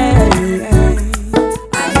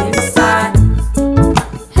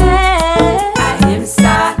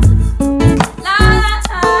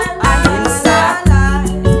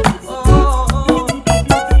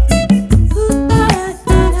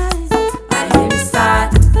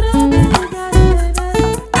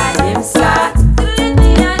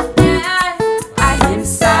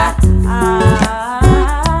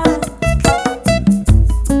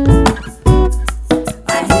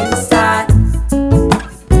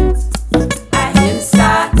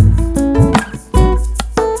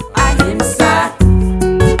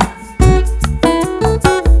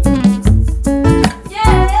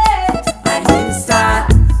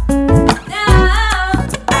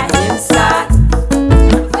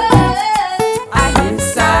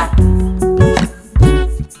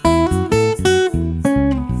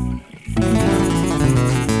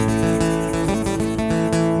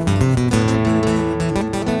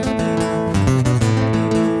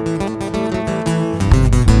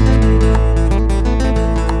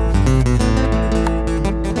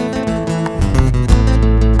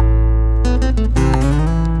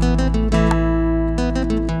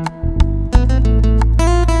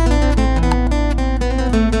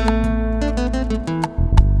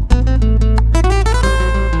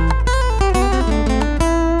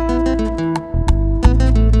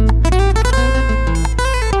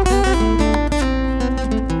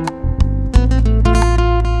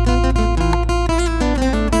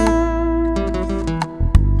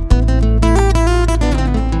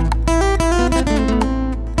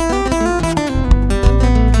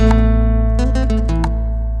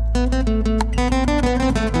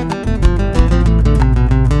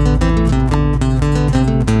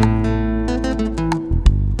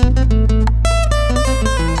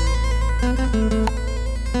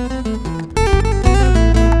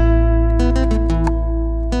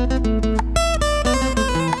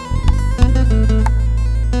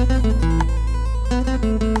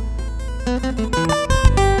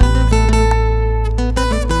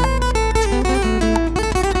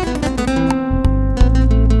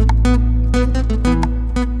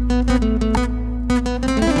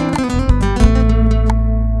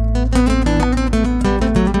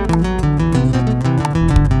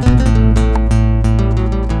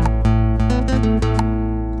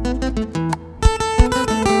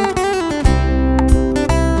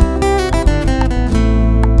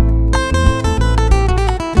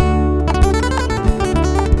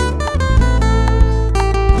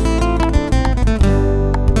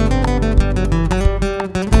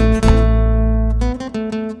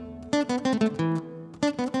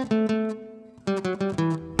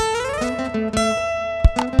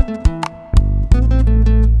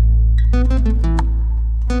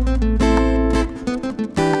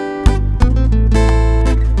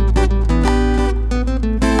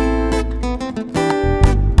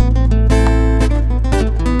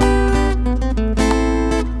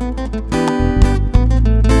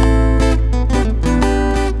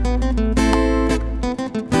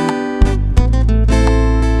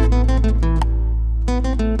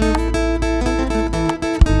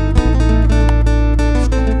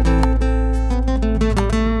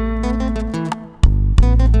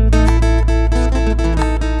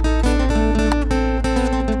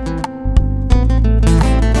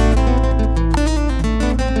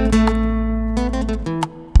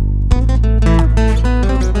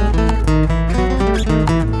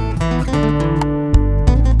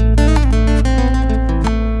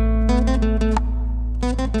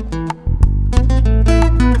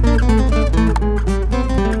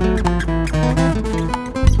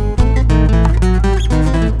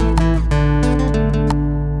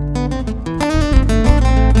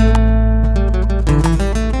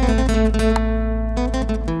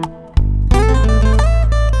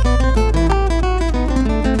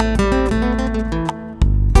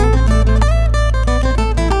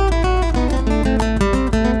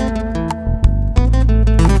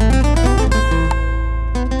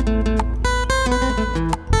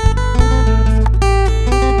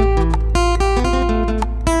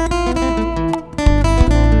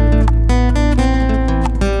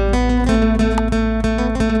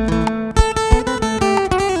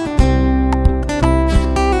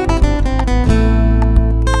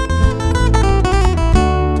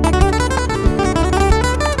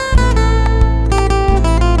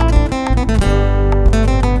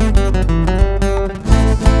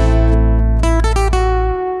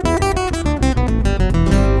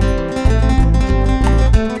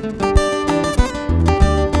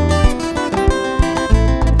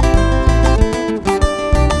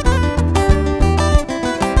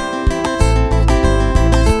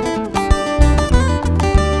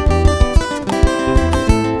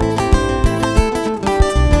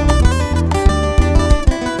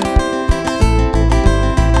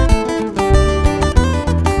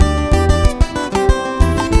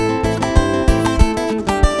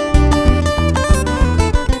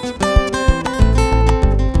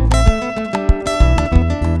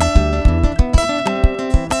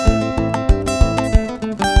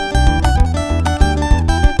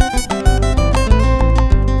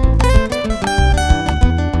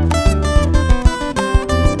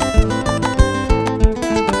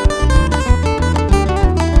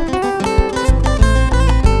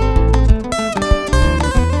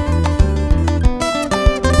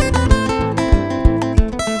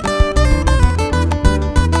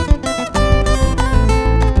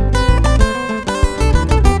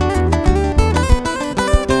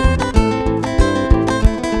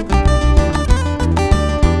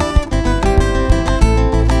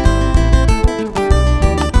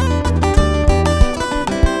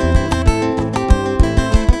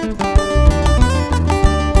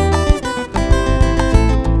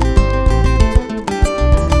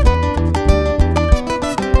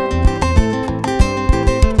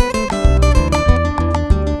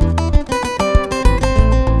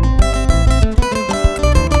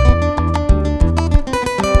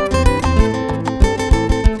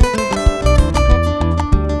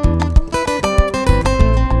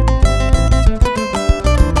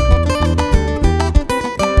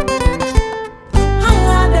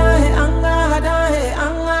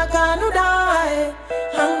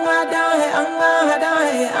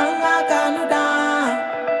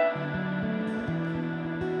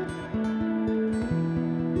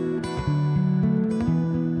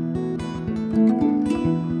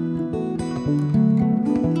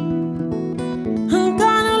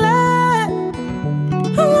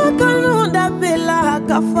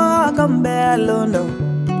 Bellono.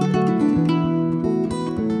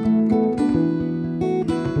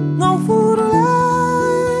 No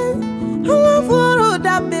furule, no furu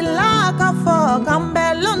da bila kafo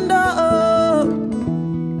kambelondo.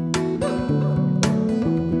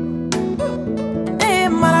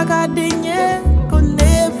 Maraka dinye,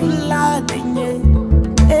 kone fla dinye,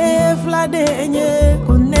 fla dinye,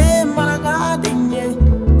 kone maraka dinye,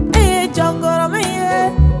 jogoro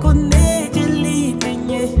meye, kone jili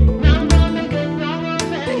dinye.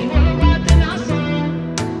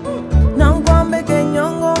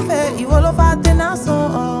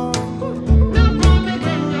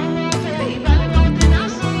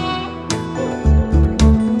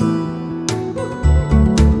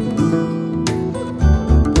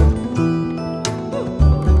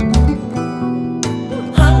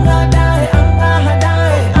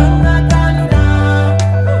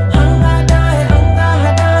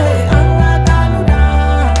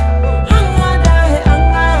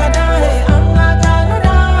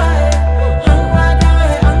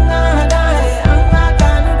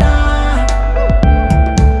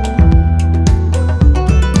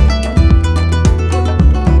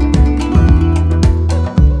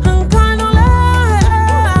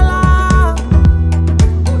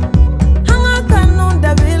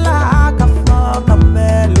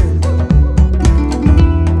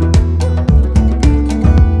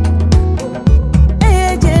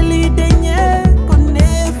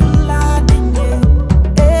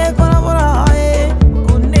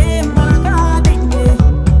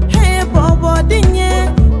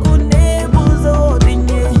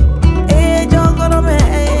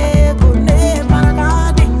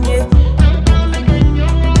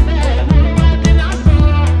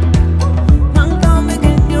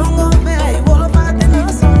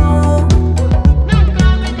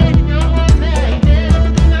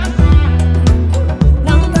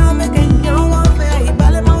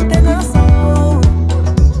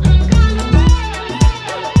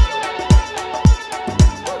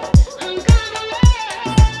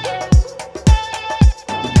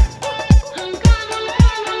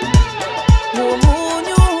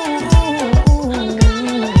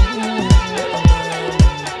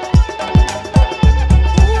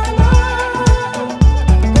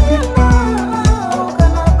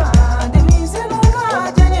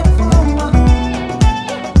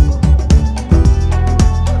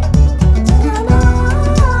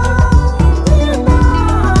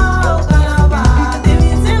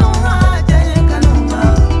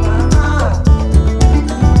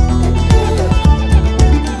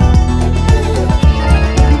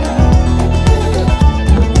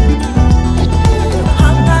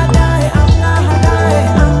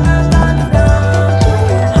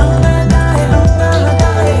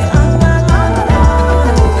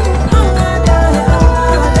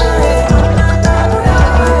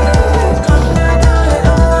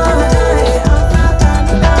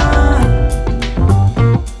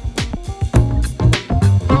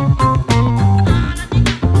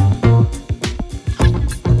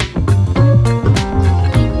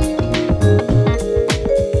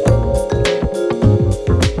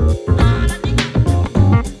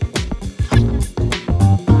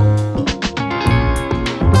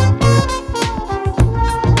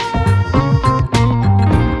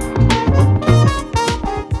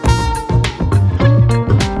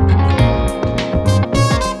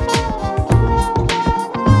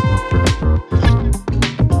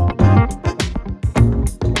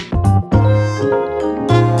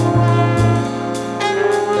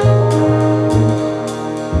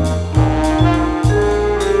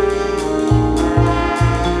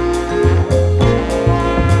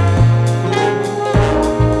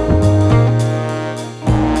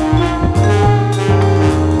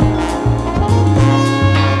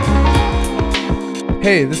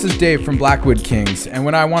 Hey, this is Dave from Blackwood Kings, and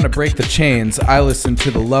when I want to break the chains, I listen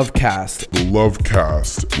to the Lovecast. The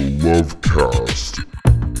Lovecast. The Lovecast.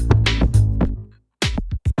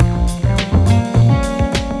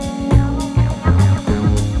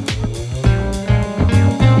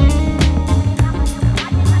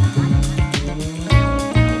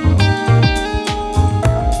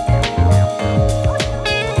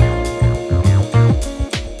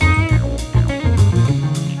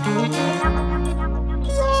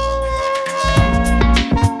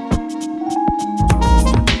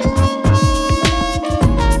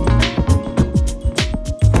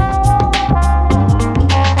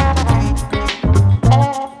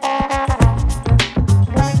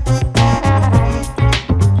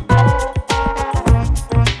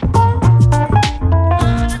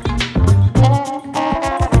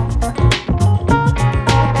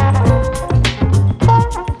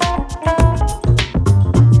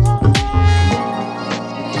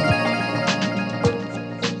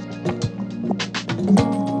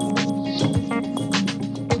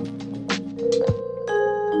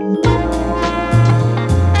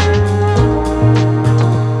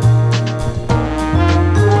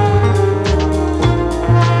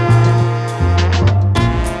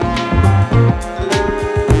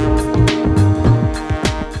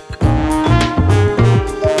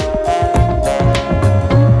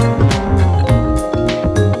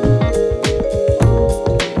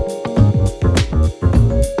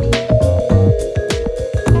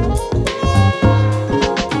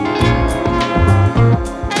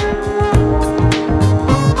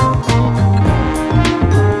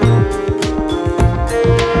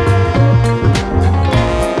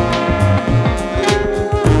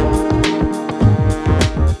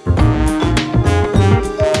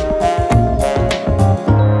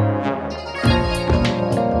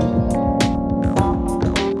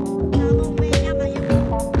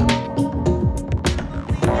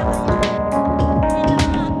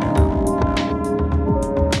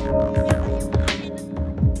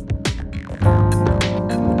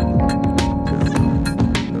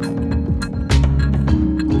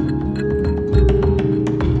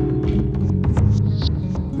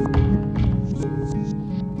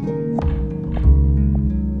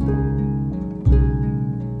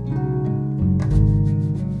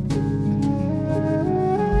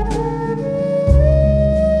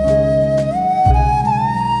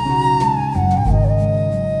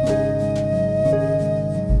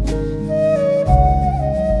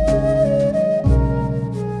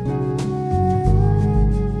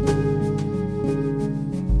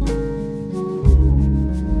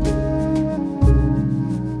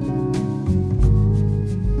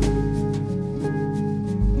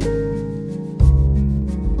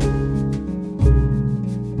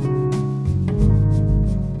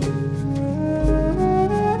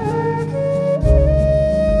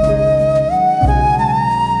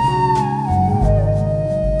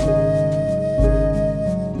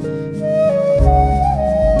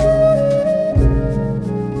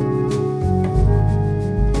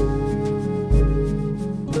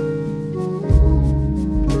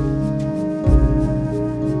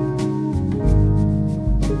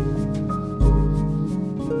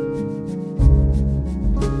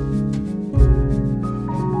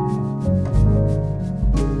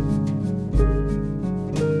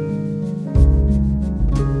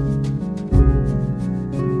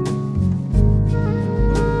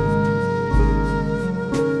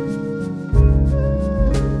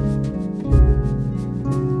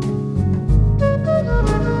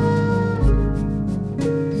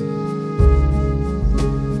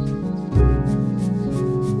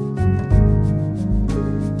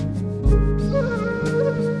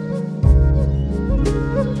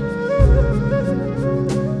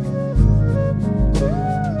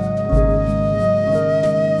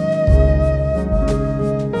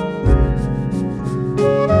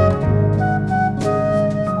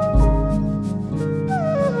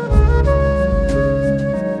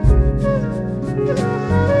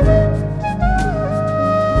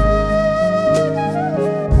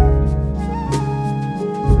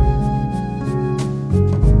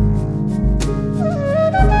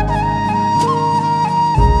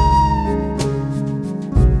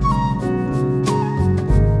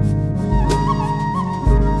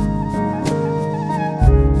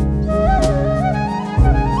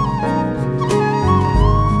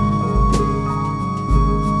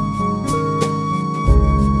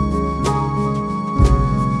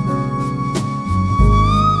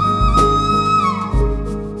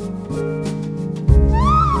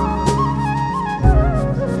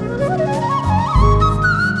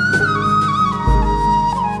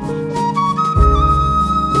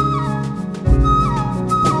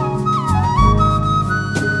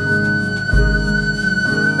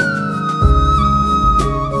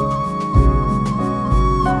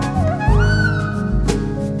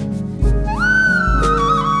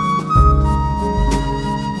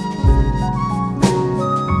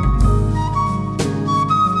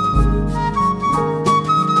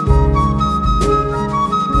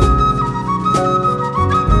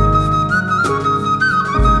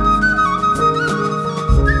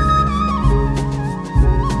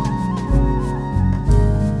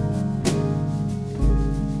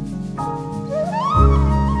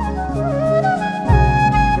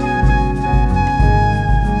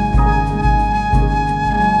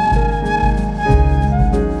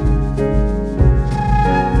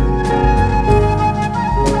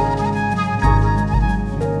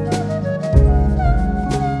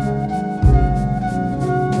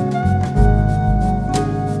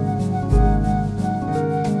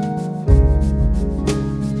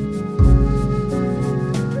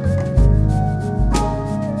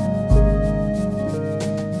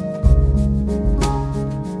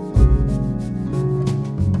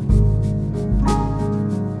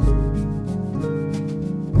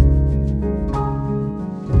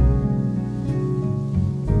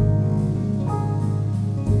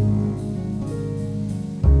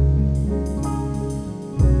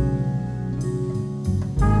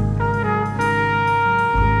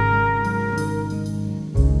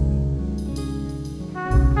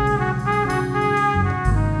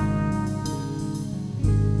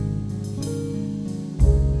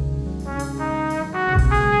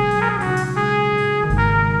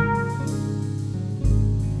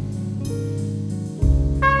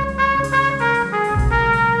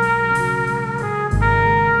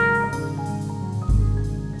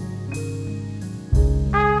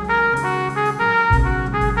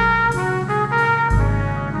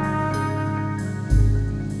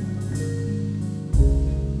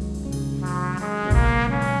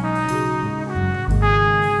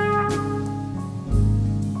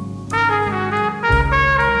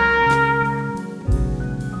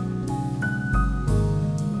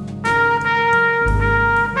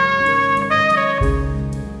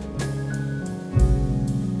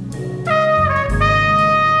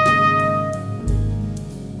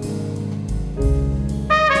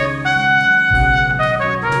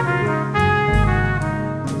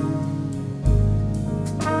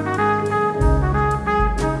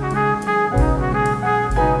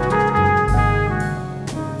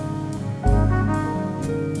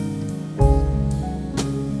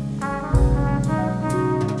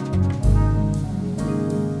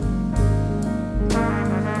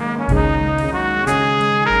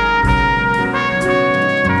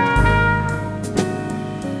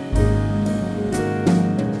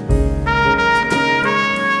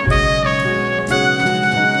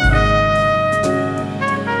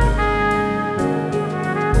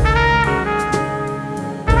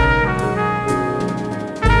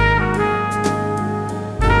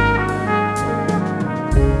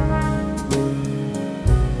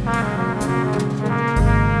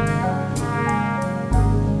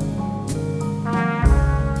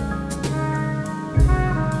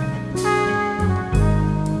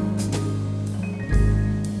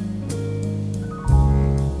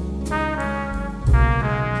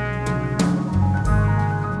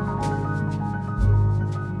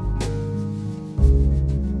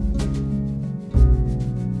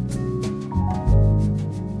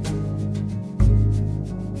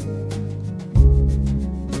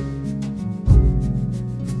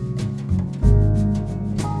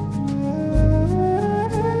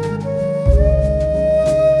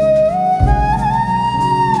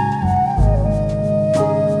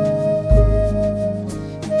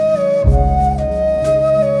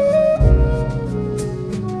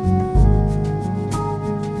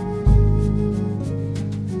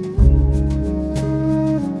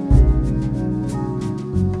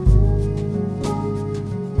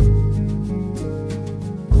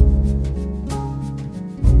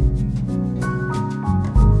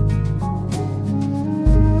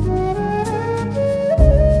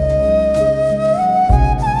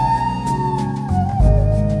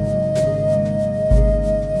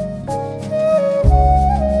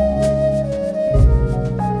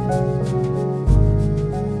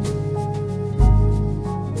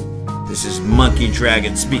 Funky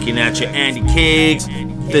Dragon speaking at you, Andy Kiggs.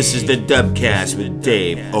 This is the Dubcast with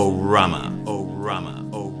Dave Rama.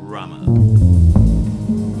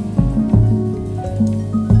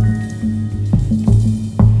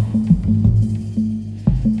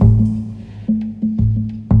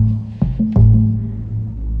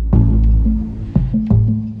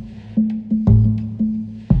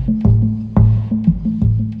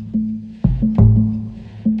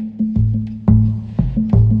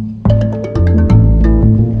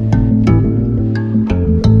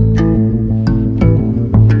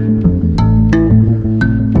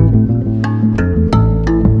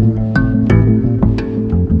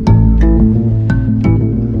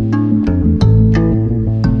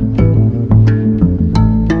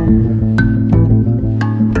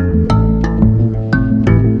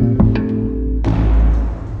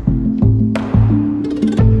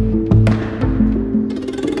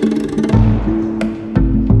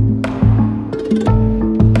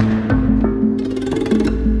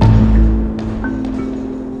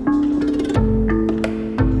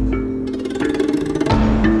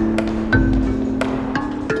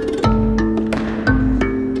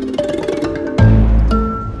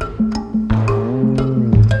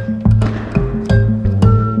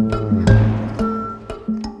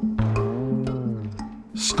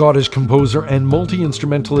 Scottish composer and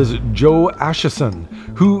multi-instrumentalist Joe Acheson,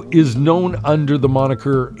 who is known under the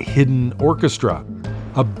moniker Hidden Orchestra.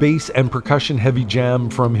 A bass and percussion heavy jam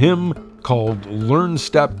from him called Learn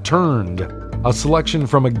Step Turned, a selection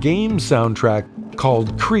from a game soundtrack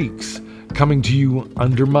called Creaks, coming to you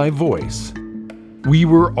under my voice. We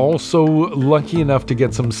were also lucky enough to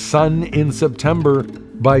get some sun in September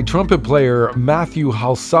by trumpet player Matthew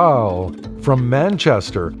Halsall from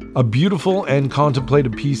Manchester, a beautiful and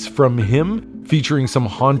contemplative piece from him featuring some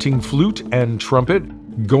haunting flute and trumpet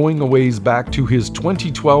going a ways back to his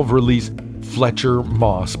 2012 release Fletcher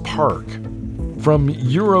Moss Park. From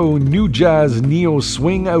Euro New Jazz Neo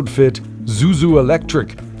Swing outfit Zuzu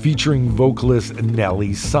Electric featuring vocalist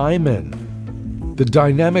Nelly Simon. The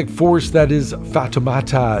dynamic force that is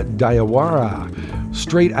Fatoumata Diawara,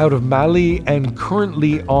 straight out of Mali and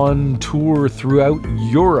currently on tour throughout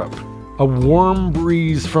Europe. A warm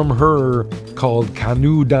breeze from her called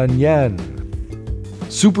Kanu Danyan.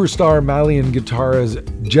 Superstar Malian guitarist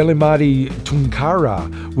Jelimadi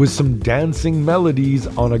Tunkara with some dancing melodies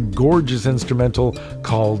on a gorgeous instrumental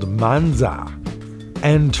called Manza.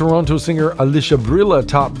 And Toronto singer Alicia Brilla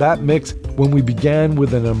topped that mix when we began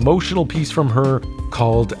with an emotional piece from her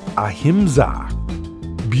called Ahimsa.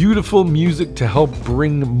 Beautiful music to help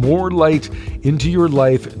bring more light into your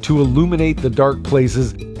life, to illuminate the dark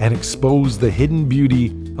places and expose the hidden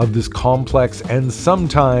beauty of this complex and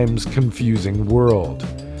sometimes confusing world.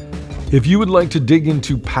 If you would like to dig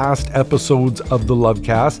into past episodes of the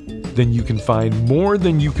Lovecast, then you can find more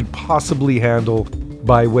than you could possibly handle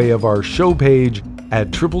by way of our show page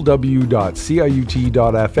at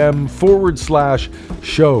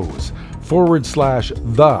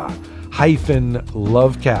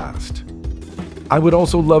www.ciut.fm/shows/the-Lovecast. I would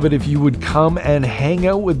also love it if you would come and hang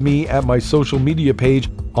out with me at my social media page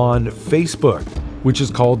on Facebook, which is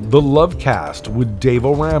called The Lovecast with Dave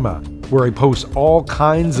Rama, where I post all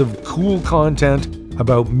kinds of cool content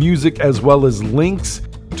about music as well as links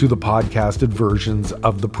to the podcasted versions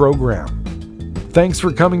of the program. Thanks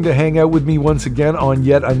for coming to hang out with me once again on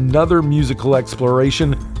yet another musical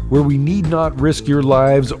exploration where we need not risk your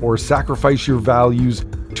lives or sacrifice your values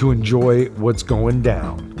to enjoy what's going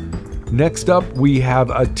down. Next up, we have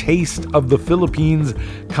a taste of the Philippines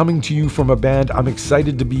coming to you from a band I'm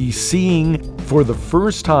excited to be seeing for the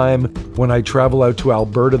first time when I travel out to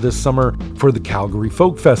Alberta this summer for the Calgary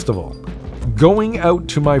Folk Festival. Going out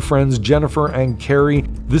to my friends Jennifer and Carrie,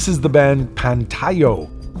 this is the band Pantayo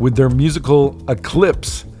with their musical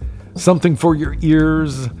Eclipse, something for your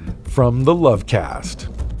ears from the Lovecast.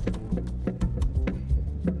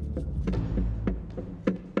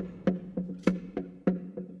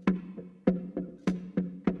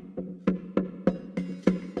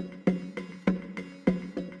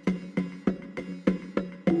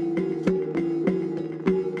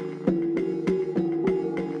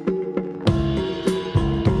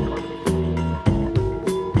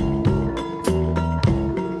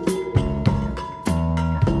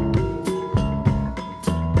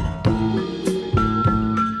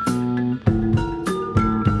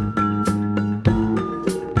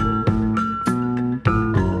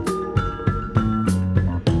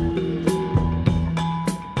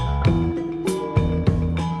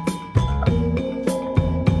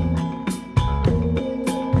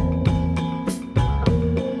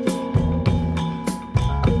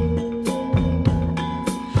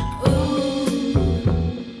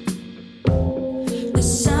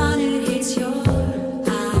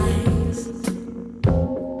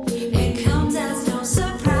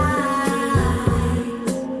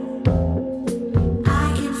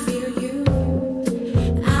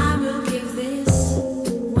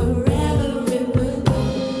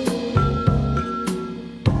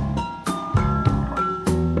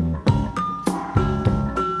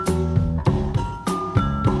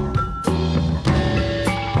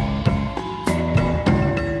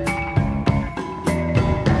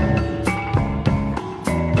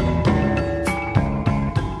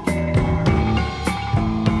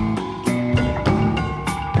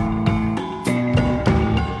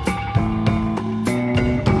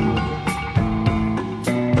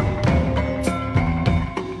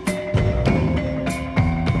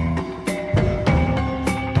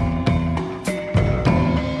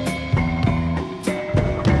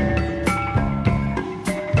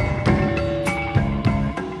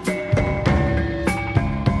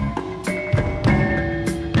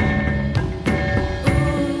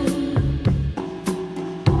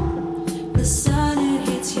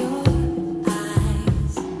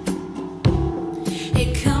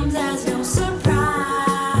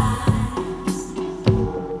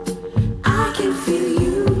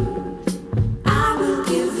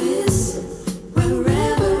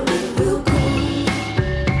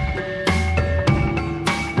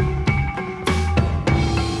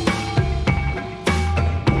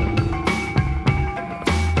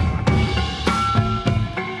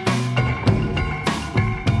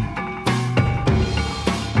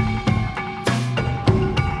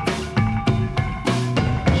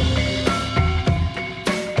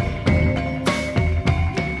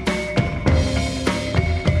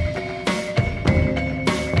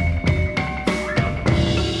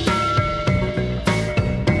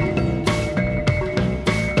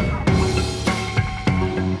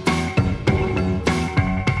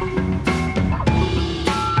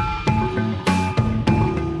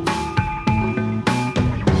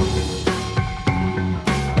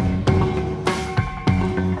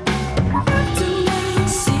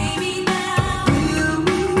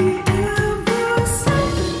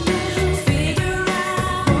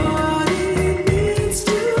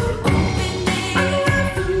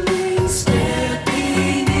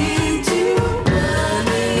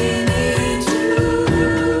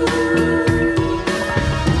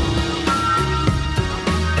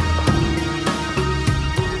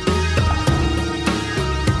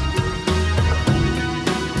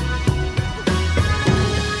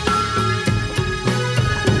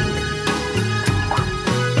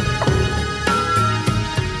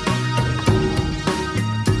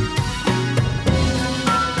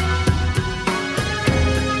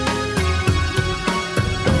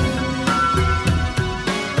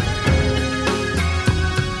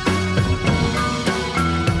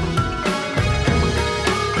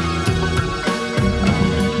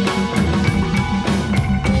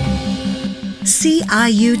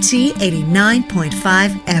 CIUT 89.5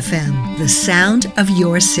 FM, the sound of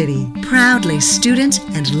your city. Proudly student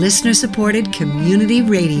and listener supported community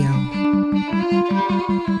radio.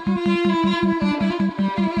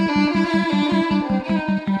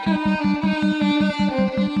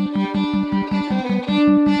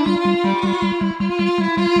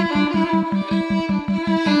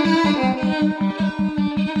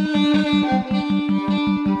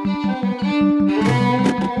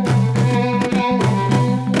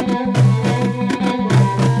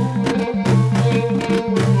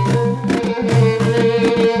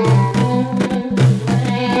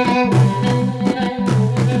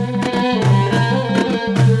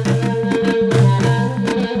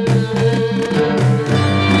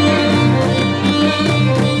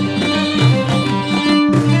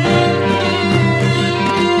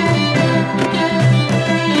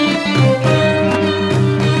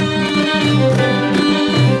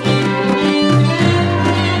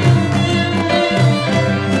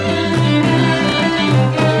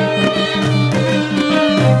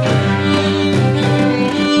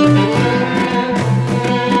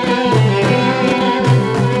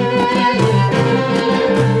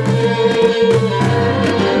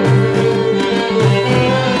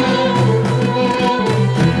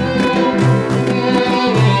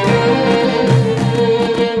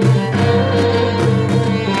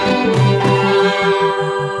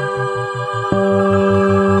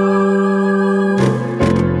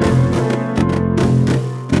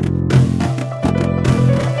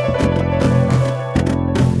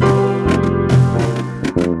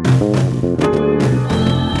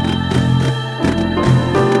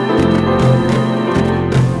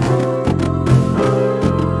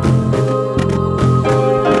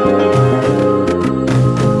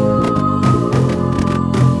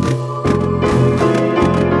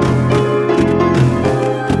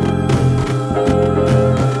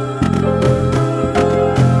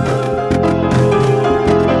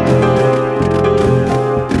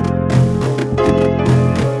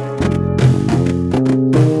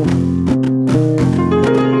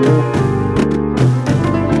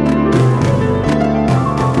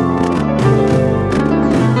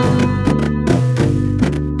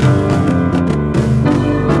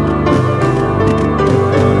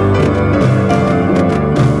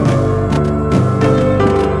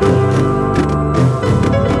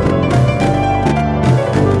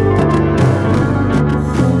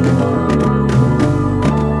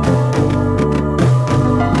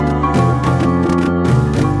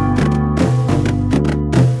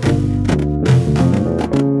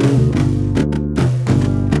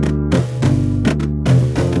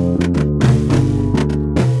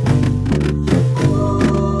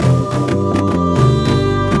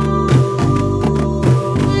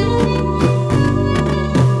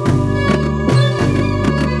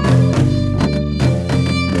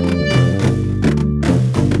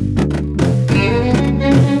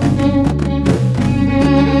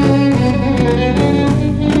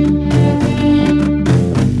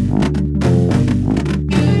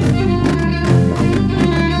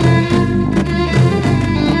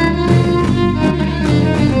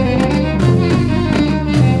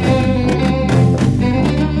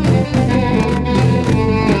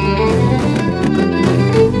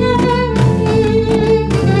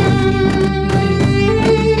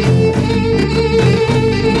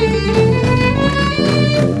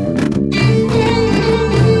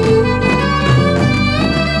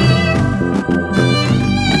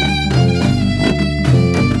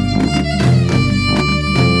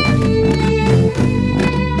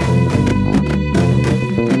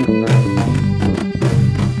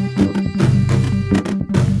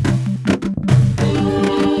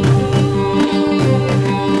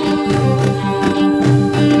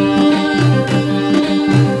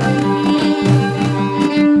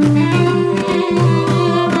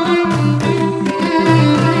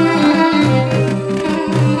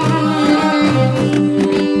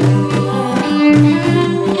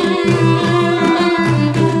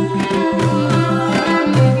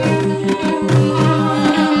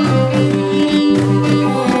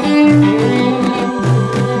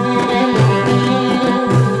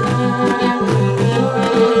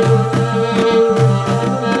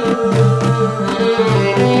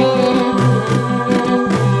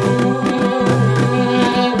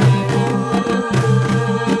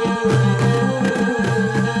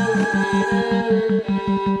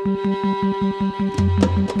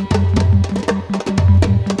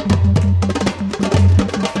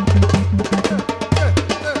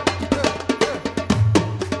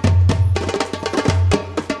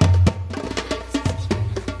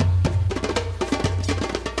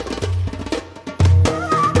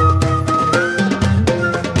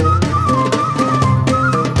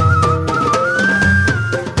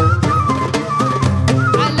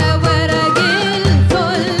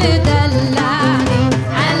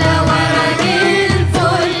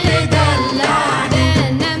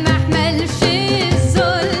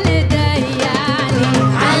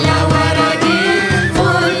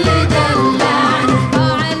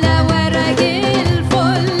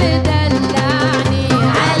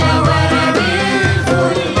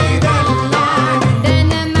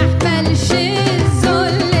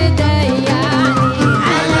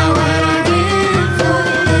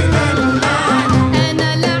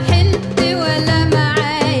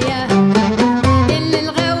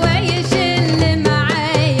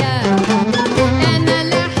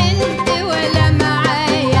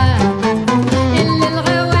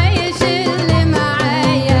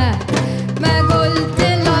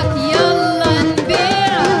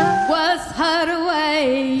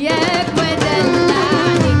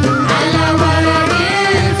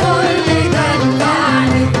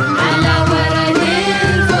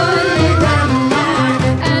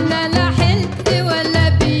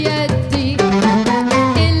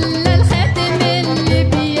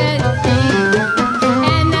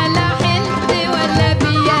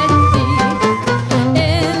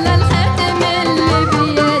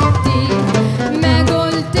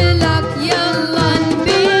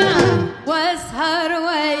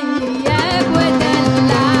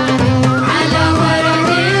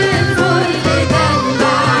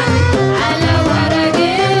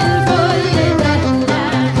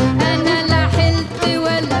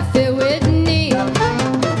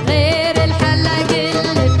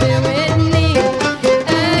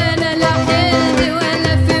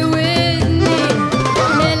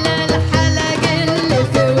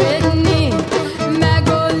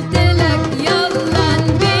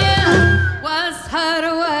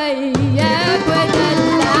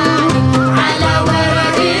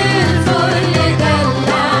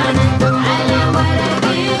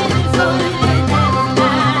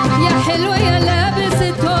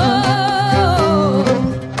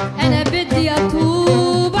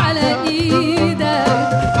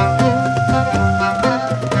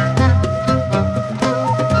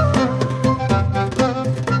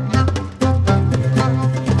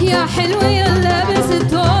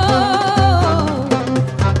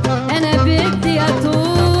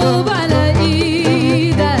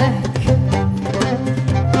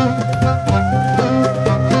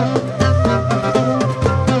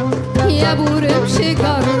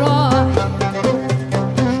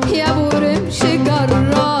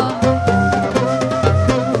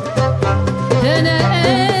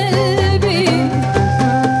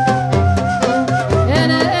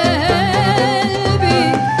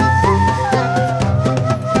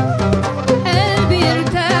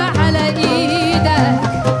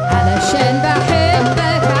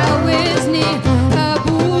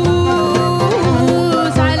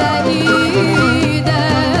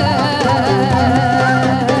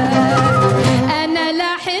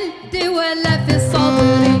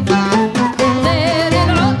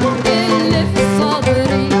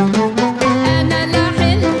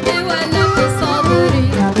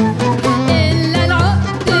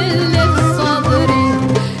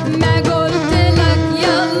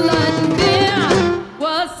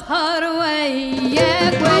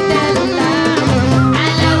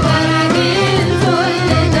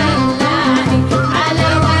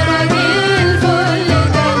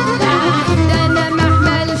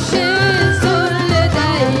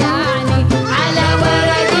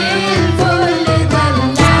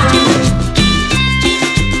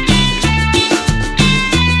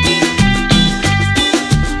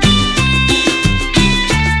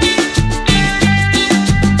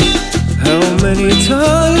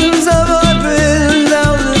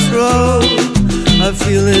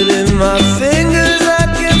 feel it in my fingers, I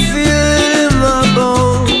can feel it in my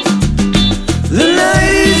bones. The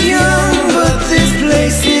night is young, but this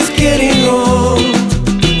place is getting old.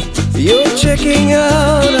 You're checking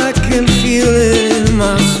out, I can feel it in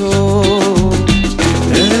my soul.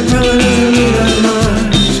 And it probably doesn't mean that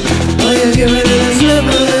much. All you're giving is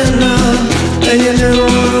never enough. And you never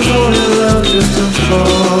wanna fall in love just to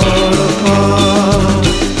fall apart.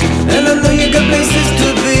 And I know you got places to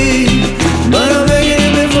be, but I'm begging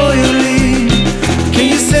you before you leave. Can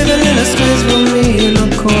you save a little space for me in the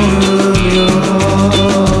corner of your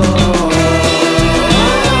heart?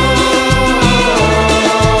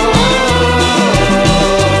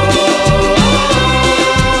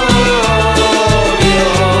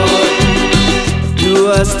 Do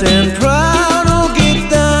I stand proud or get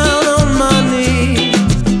down on my knees?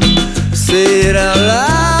 Say it out loud.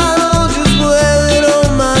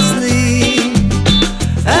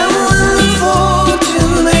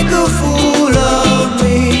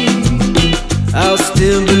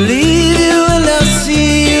 Still believe you and I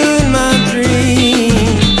see you in my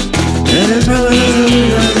dreams. And it probably doesn't mean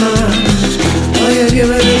that much. All you're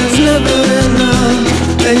giving is never enough.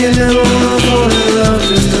 And you never wanna fall in love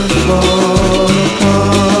just to fall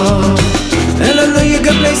apart. And I know you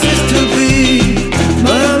got places to be,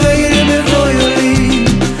 but I'm begging you before you leave.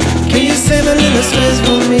 Can you save a little space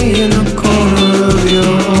for me in the corner of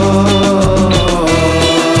your heart?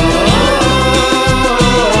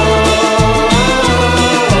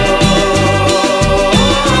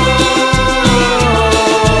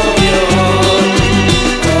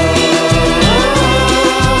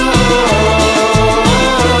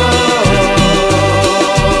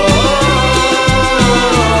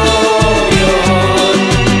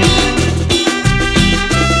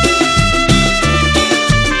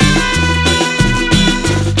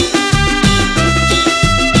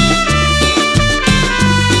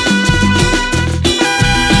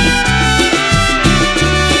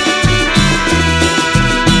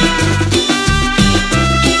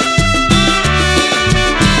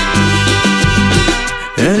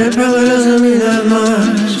 And it probably doesn't mean that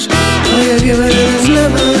much. All you're giving is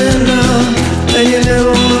never enough. And you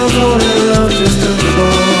never wanna fall in love just to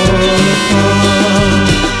fall apart.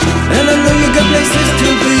 And I know you got places to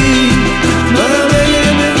be, but I'm begging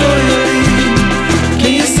you before you leave.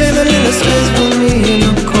 Can you save a little space for me in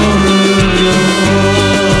the corner of your heart?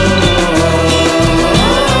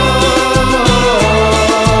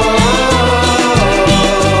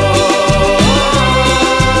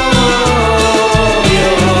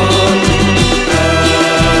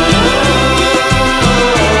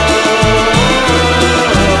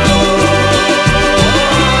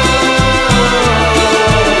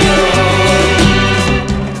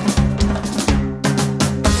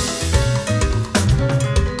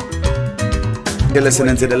 You're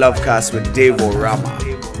listening to the Lovecast with Rama.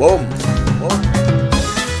 Boom.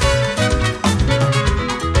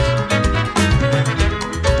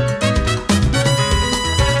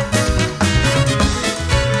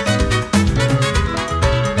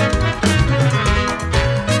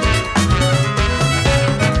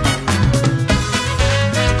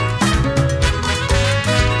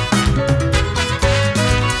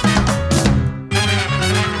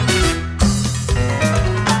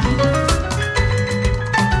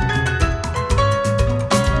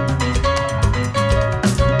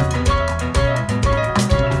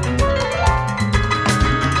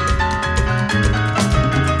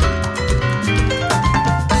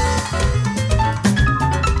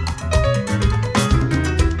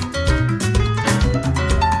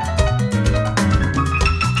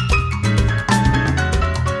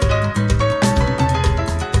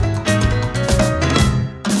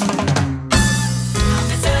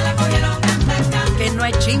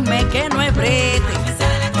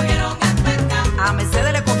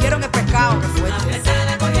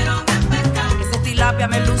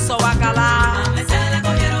 cámbiame el uso bacalao.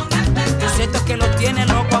 Lo cierto es que los tiene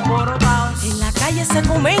loco alborotados. En la calle se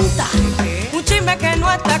comenta un chisme que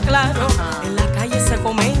no está claro. En la calle se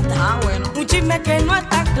comenta un chisme que no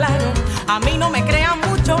está claro. A mí no me crean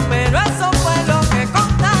mucho, pero eso fue lo que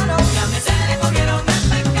contaron. A mí se le cogieron el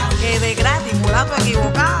pescado. Que de gratis, mulato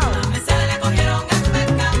equivocado. A mí se le cogieron el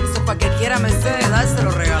pescado. Eso pa' que quiera Mercedes dárselo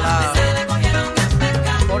regalado. A mí se le cogieron el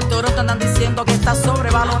pescado. Por toro te andan diciendo que está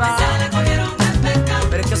sobrevalorado. A mí se le cogieron el pescado.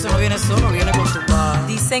 Pero es que eso no viene solo, viene con tu paz.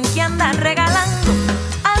 Dicen que andan regalando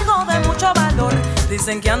algo de mucho valor.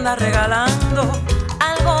 Dicen que anda regalando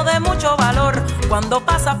algo de mucho valor. Cuando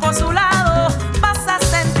pasas por su lado vas a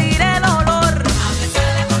sentir el olor. A mí se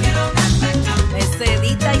le cogieron el pescado.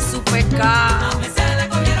 Mercedita y su pescado. A mí se le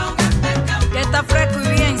cogieron el pescado. Que está fresco y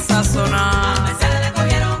bien sazonado. A mí se le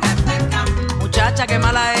cogieron el pescado. Muchacha, qué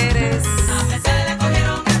mala eres. A mí se le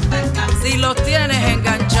cogieron el pescado. Si los tienes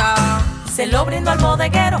enganchados. Se lo brindó al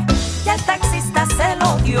bodeguero y al taxista se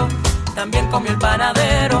lo dio. También comió el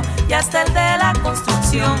panadero y hasta el de la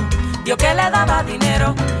construcción. Vio que le daba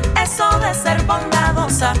dinero, eso de ser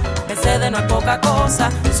bondadosa. Mercedes no es poca cosa,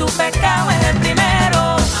 su pecado es el primero.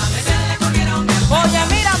 A Mercedes le cogieron el pescado. Oye,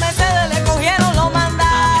 mira, a Mercedes le cogieron los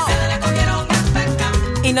mandados. A Mercedes le cogieron el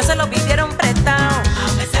pescado. Y no se lo pidieron prestado.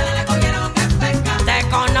 A Mercedes le cogieron el pescado. Te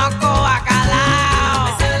conozco bacalao. A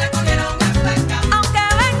Mercedes le cogieron el pescado. Aunque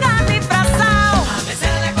venga disfrazado. A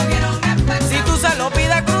Mercedes le cogieron el pescado. Si tú se lo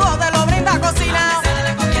pides crudo, te lo brinda cocinado. A Mercedes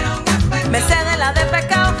le cogieron el pescado. Mercedes la de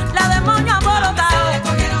pescado, la de moño alborotado.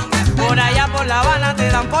 Por allá por La Habana te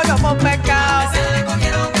dan pollo por pescado.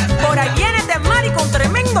 Por ahí vienes de mar y con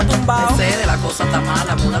tremendo tumbao. Mercedes, la cosa está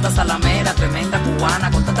mala, mulata salamera, tremenda cubana,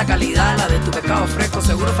 con tanta calidad, la de tu pescado fresco,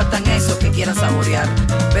 seguro faltan esos que quieran saborear.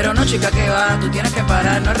 Pero no, chica, que va, tú tienes que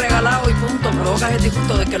parar, no es regalado y punto, provocas el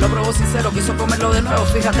disgusto de que lo probó sincero, quiso comerlo de nuevo,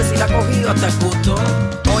 fíjate si la ha cogido hasta el gusto.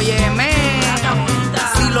 Óyeme,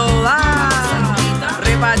 si lo da,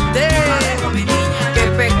 reparte, que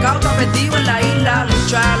el pescado está perdido en la isla,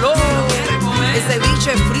 lúchalo. Ese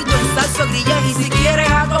bicho es frito en salsa grillé y si quieres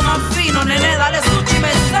algo más fino, nene, dale sushi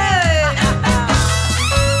Mercedes.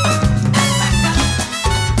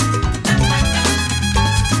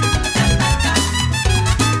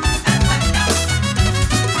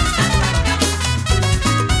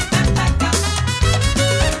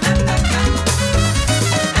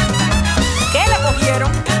 ¿Qué le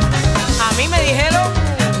cogieron? A mí me dijeron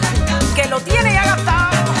que lo tiene ya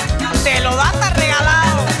gastado, te lo da hasta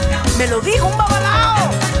regalado. Me lo dijo un babalao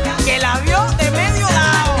que la vio de medio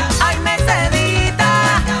lado. Ay, Mercedita,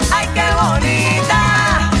 ay, qué bonita.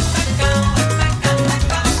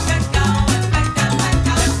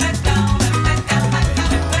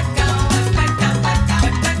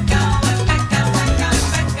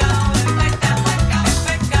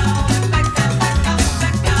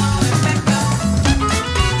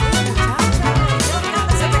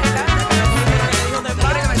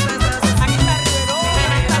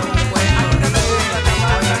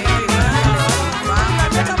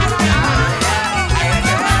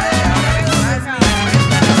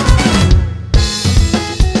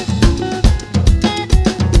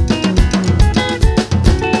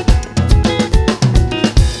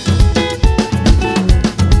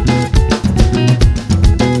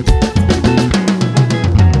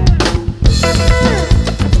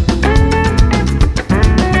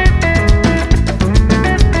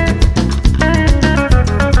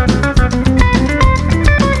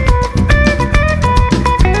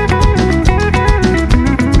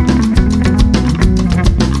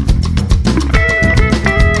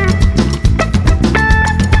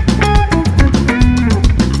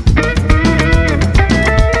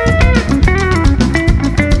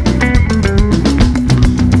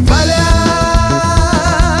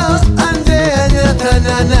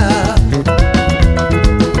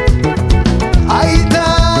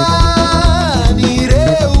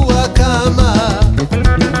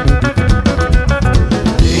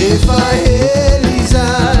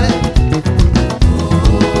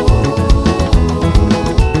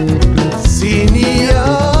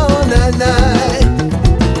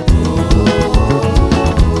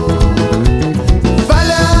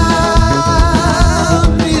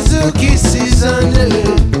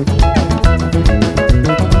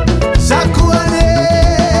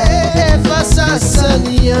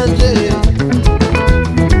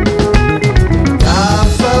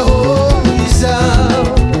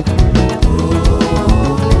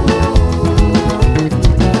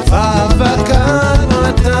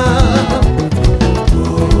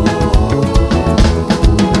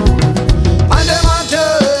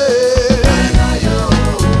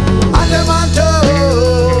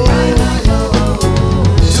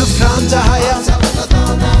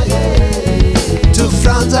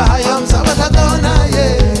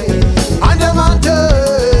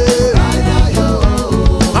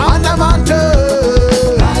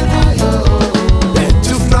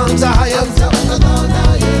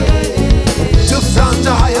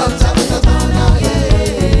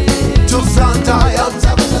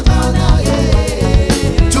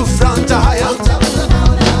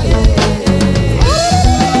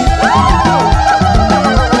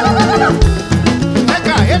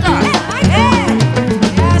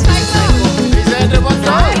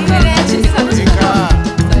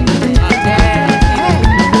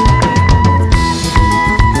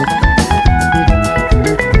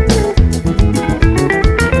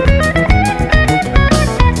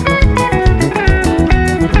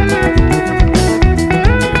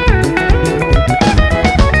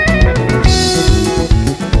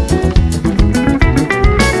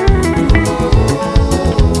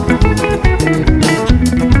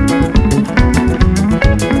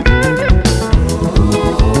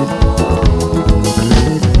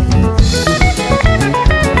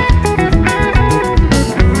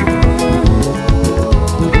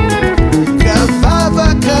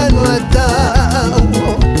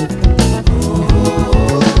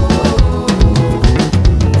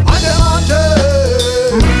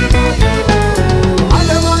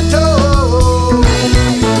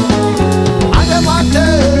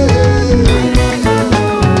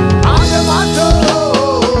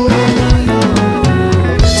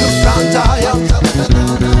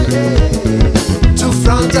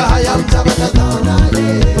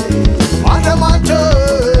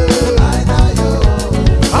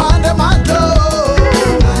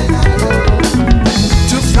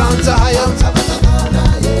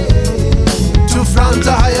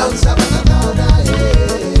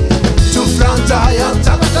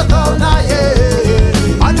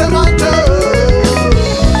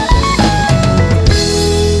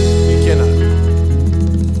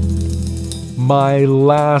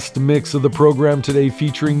 last mix of the program today,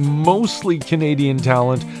 featuring mostly Canadian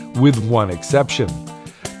talent with one exception.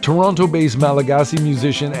 Toronto-based Malagasy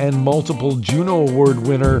musician and multiple Juno Award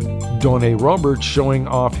winner Donné Roberts showing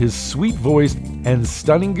off his sweet voice and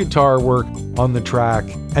stunning guitar work on the track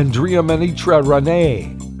Andrea Manitra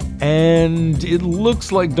Rane. And it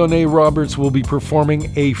looks like Donné Roberts will be performing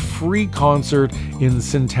a free concert in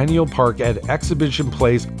Centennial Park at Exhibition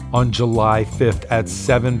Place on July 5th at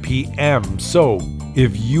 7 p.m. So,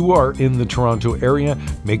 if you are in the Toronto area,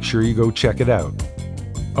 make sure you go check it out.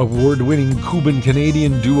 Award-winning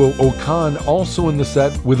Cuban-Canadian duo Okan also in the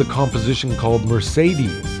set with a composition called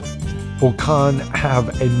Mercedes. Okan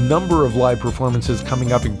have a number of live performances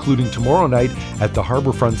coming up, including tomorrow night at the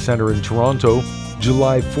Harbourfront Centre in Toronto,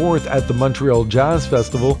 July 4th at the Montreal Jazz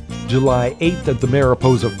Festival, July 8th at the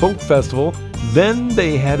Mariposa Folk Festival. Then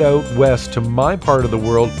they head out west to my part of the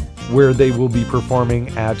world, where they will be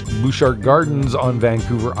performing at Bouchard Gardens on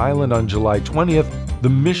Vancouver Island on July 20th, the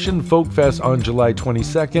Mission Folk Fest on July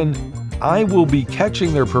 22nd. I will be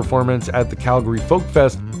catching their performance at the Calgary Folk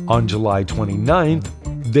Fest on July 29th.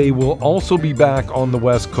 They will also be back on the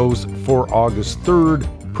West Coast for August 3rd,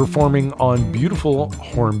 performing on beautiful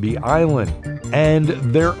Hornby Island. And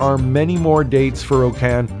there are many more dates for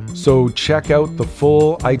Okan, so check out the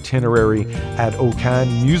full itinerary at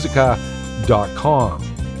okanmusica.com.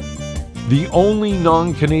 The only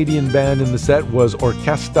non-Canadian band in the set was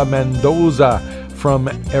Orquesta Mendoza from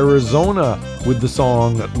Arizona with the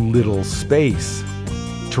song Little Space.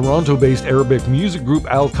 Toronto-based Arabic music group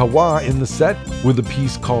Al Kawa in the set with a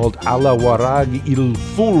piece called Ala Warag Il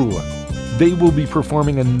Ful. They will be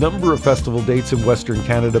performing a number of festival dates in Western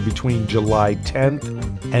Canada between July 10th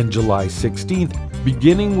and July 16th,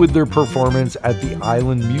 beginning with their performance at the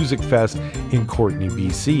Island Music Fest in Courtenay,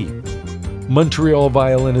 BC. Montreal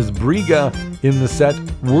violinist Briga in the set,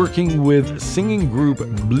 working with singing group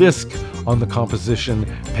Blisk on the composition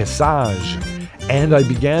Passage. And I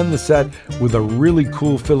began the set with a really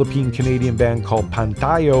cool Philippine-Canadian band called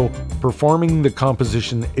Pantayo performing the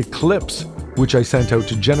composition Eclipse, which I sent out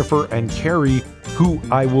to Jennifer and Carrie, who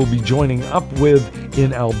I will be joining up with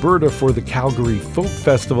in Alberta for the Calgary Folk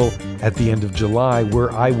Festival at the end of July,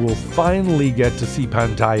 where I will finally get to see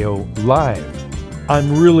Pantayo live.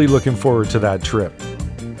 I'm really looking forward to that trip.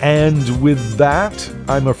 And with that,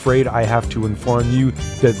 I'm afraid I have to inform you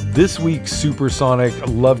that this week's Supersonic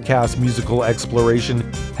Lovecast musical exploration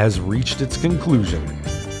has reached its conclusion.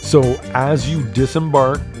 So as you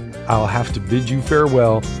disembark, I'll have to bid you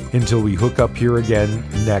farewell until we hook up here again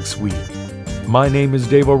next week. My name is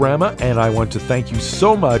Dave Rama, and I want to thank you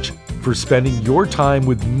so much for spending your time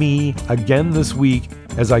with me again this week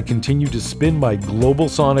as I continue to spin my global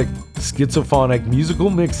sonic schizophonic musical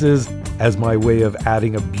mixes as my way of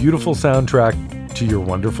adding a beautiful soundtrack to your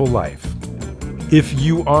wonderful life. If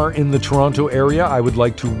you are in the Toronto area, I would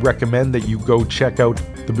like to recommend that you go check out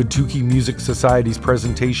the Batuki Music Society's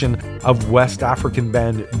presentation of West African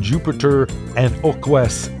band Jupiter and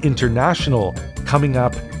Okwes International coming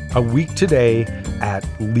up a week today at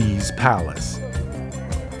Lee's Palace.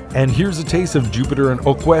 And here's a taste of Jupiter and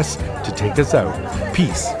Okwes to take us out.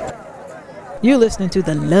 Peace. You're listening to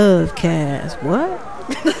the Lovecast. What?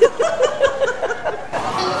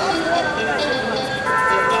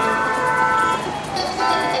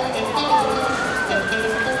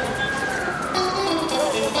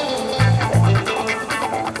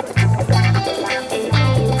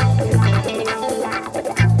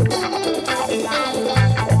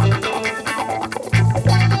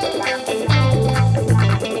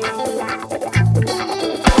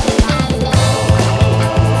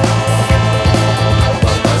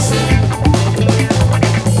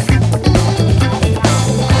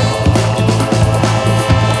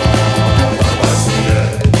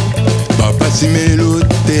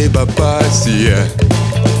 Papasia,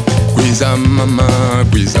 quiza mama,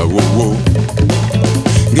 quiza wo wo.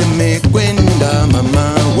 Give me kwenda mama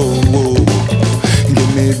wo wo.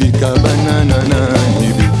 Give me bika banana na,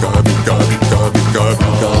 bika bika bika bika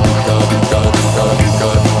bika bika bika bika bika bika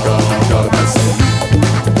bika bika.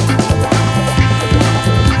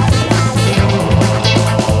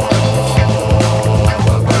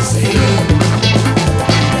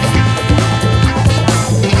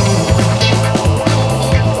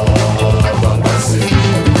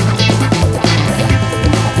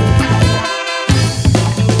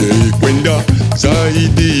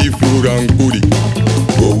 Zaidi Flurankuri,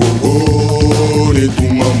 oh oh oh, ne tu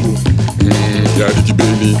mambo, kyadi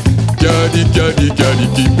kibeni, kyadi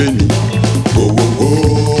kibeni, oh oh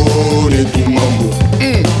oh, ne tu mambo,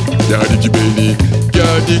 kyadi kibeni,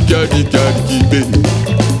 kyadi kibeni,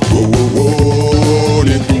 oh oh oh,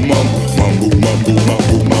 ne tu mambo,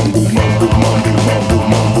 mambo.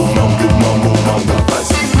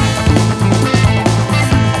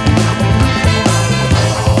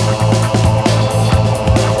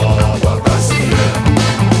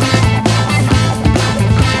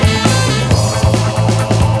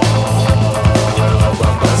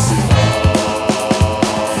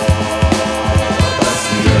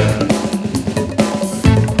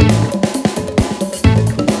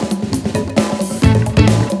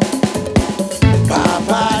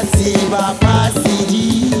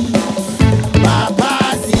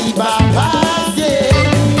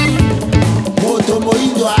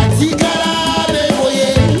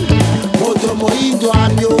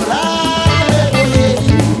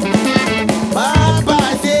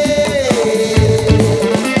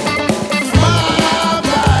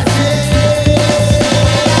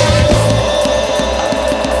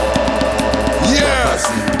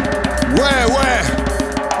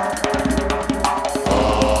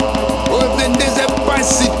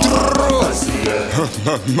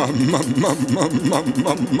 Yeah.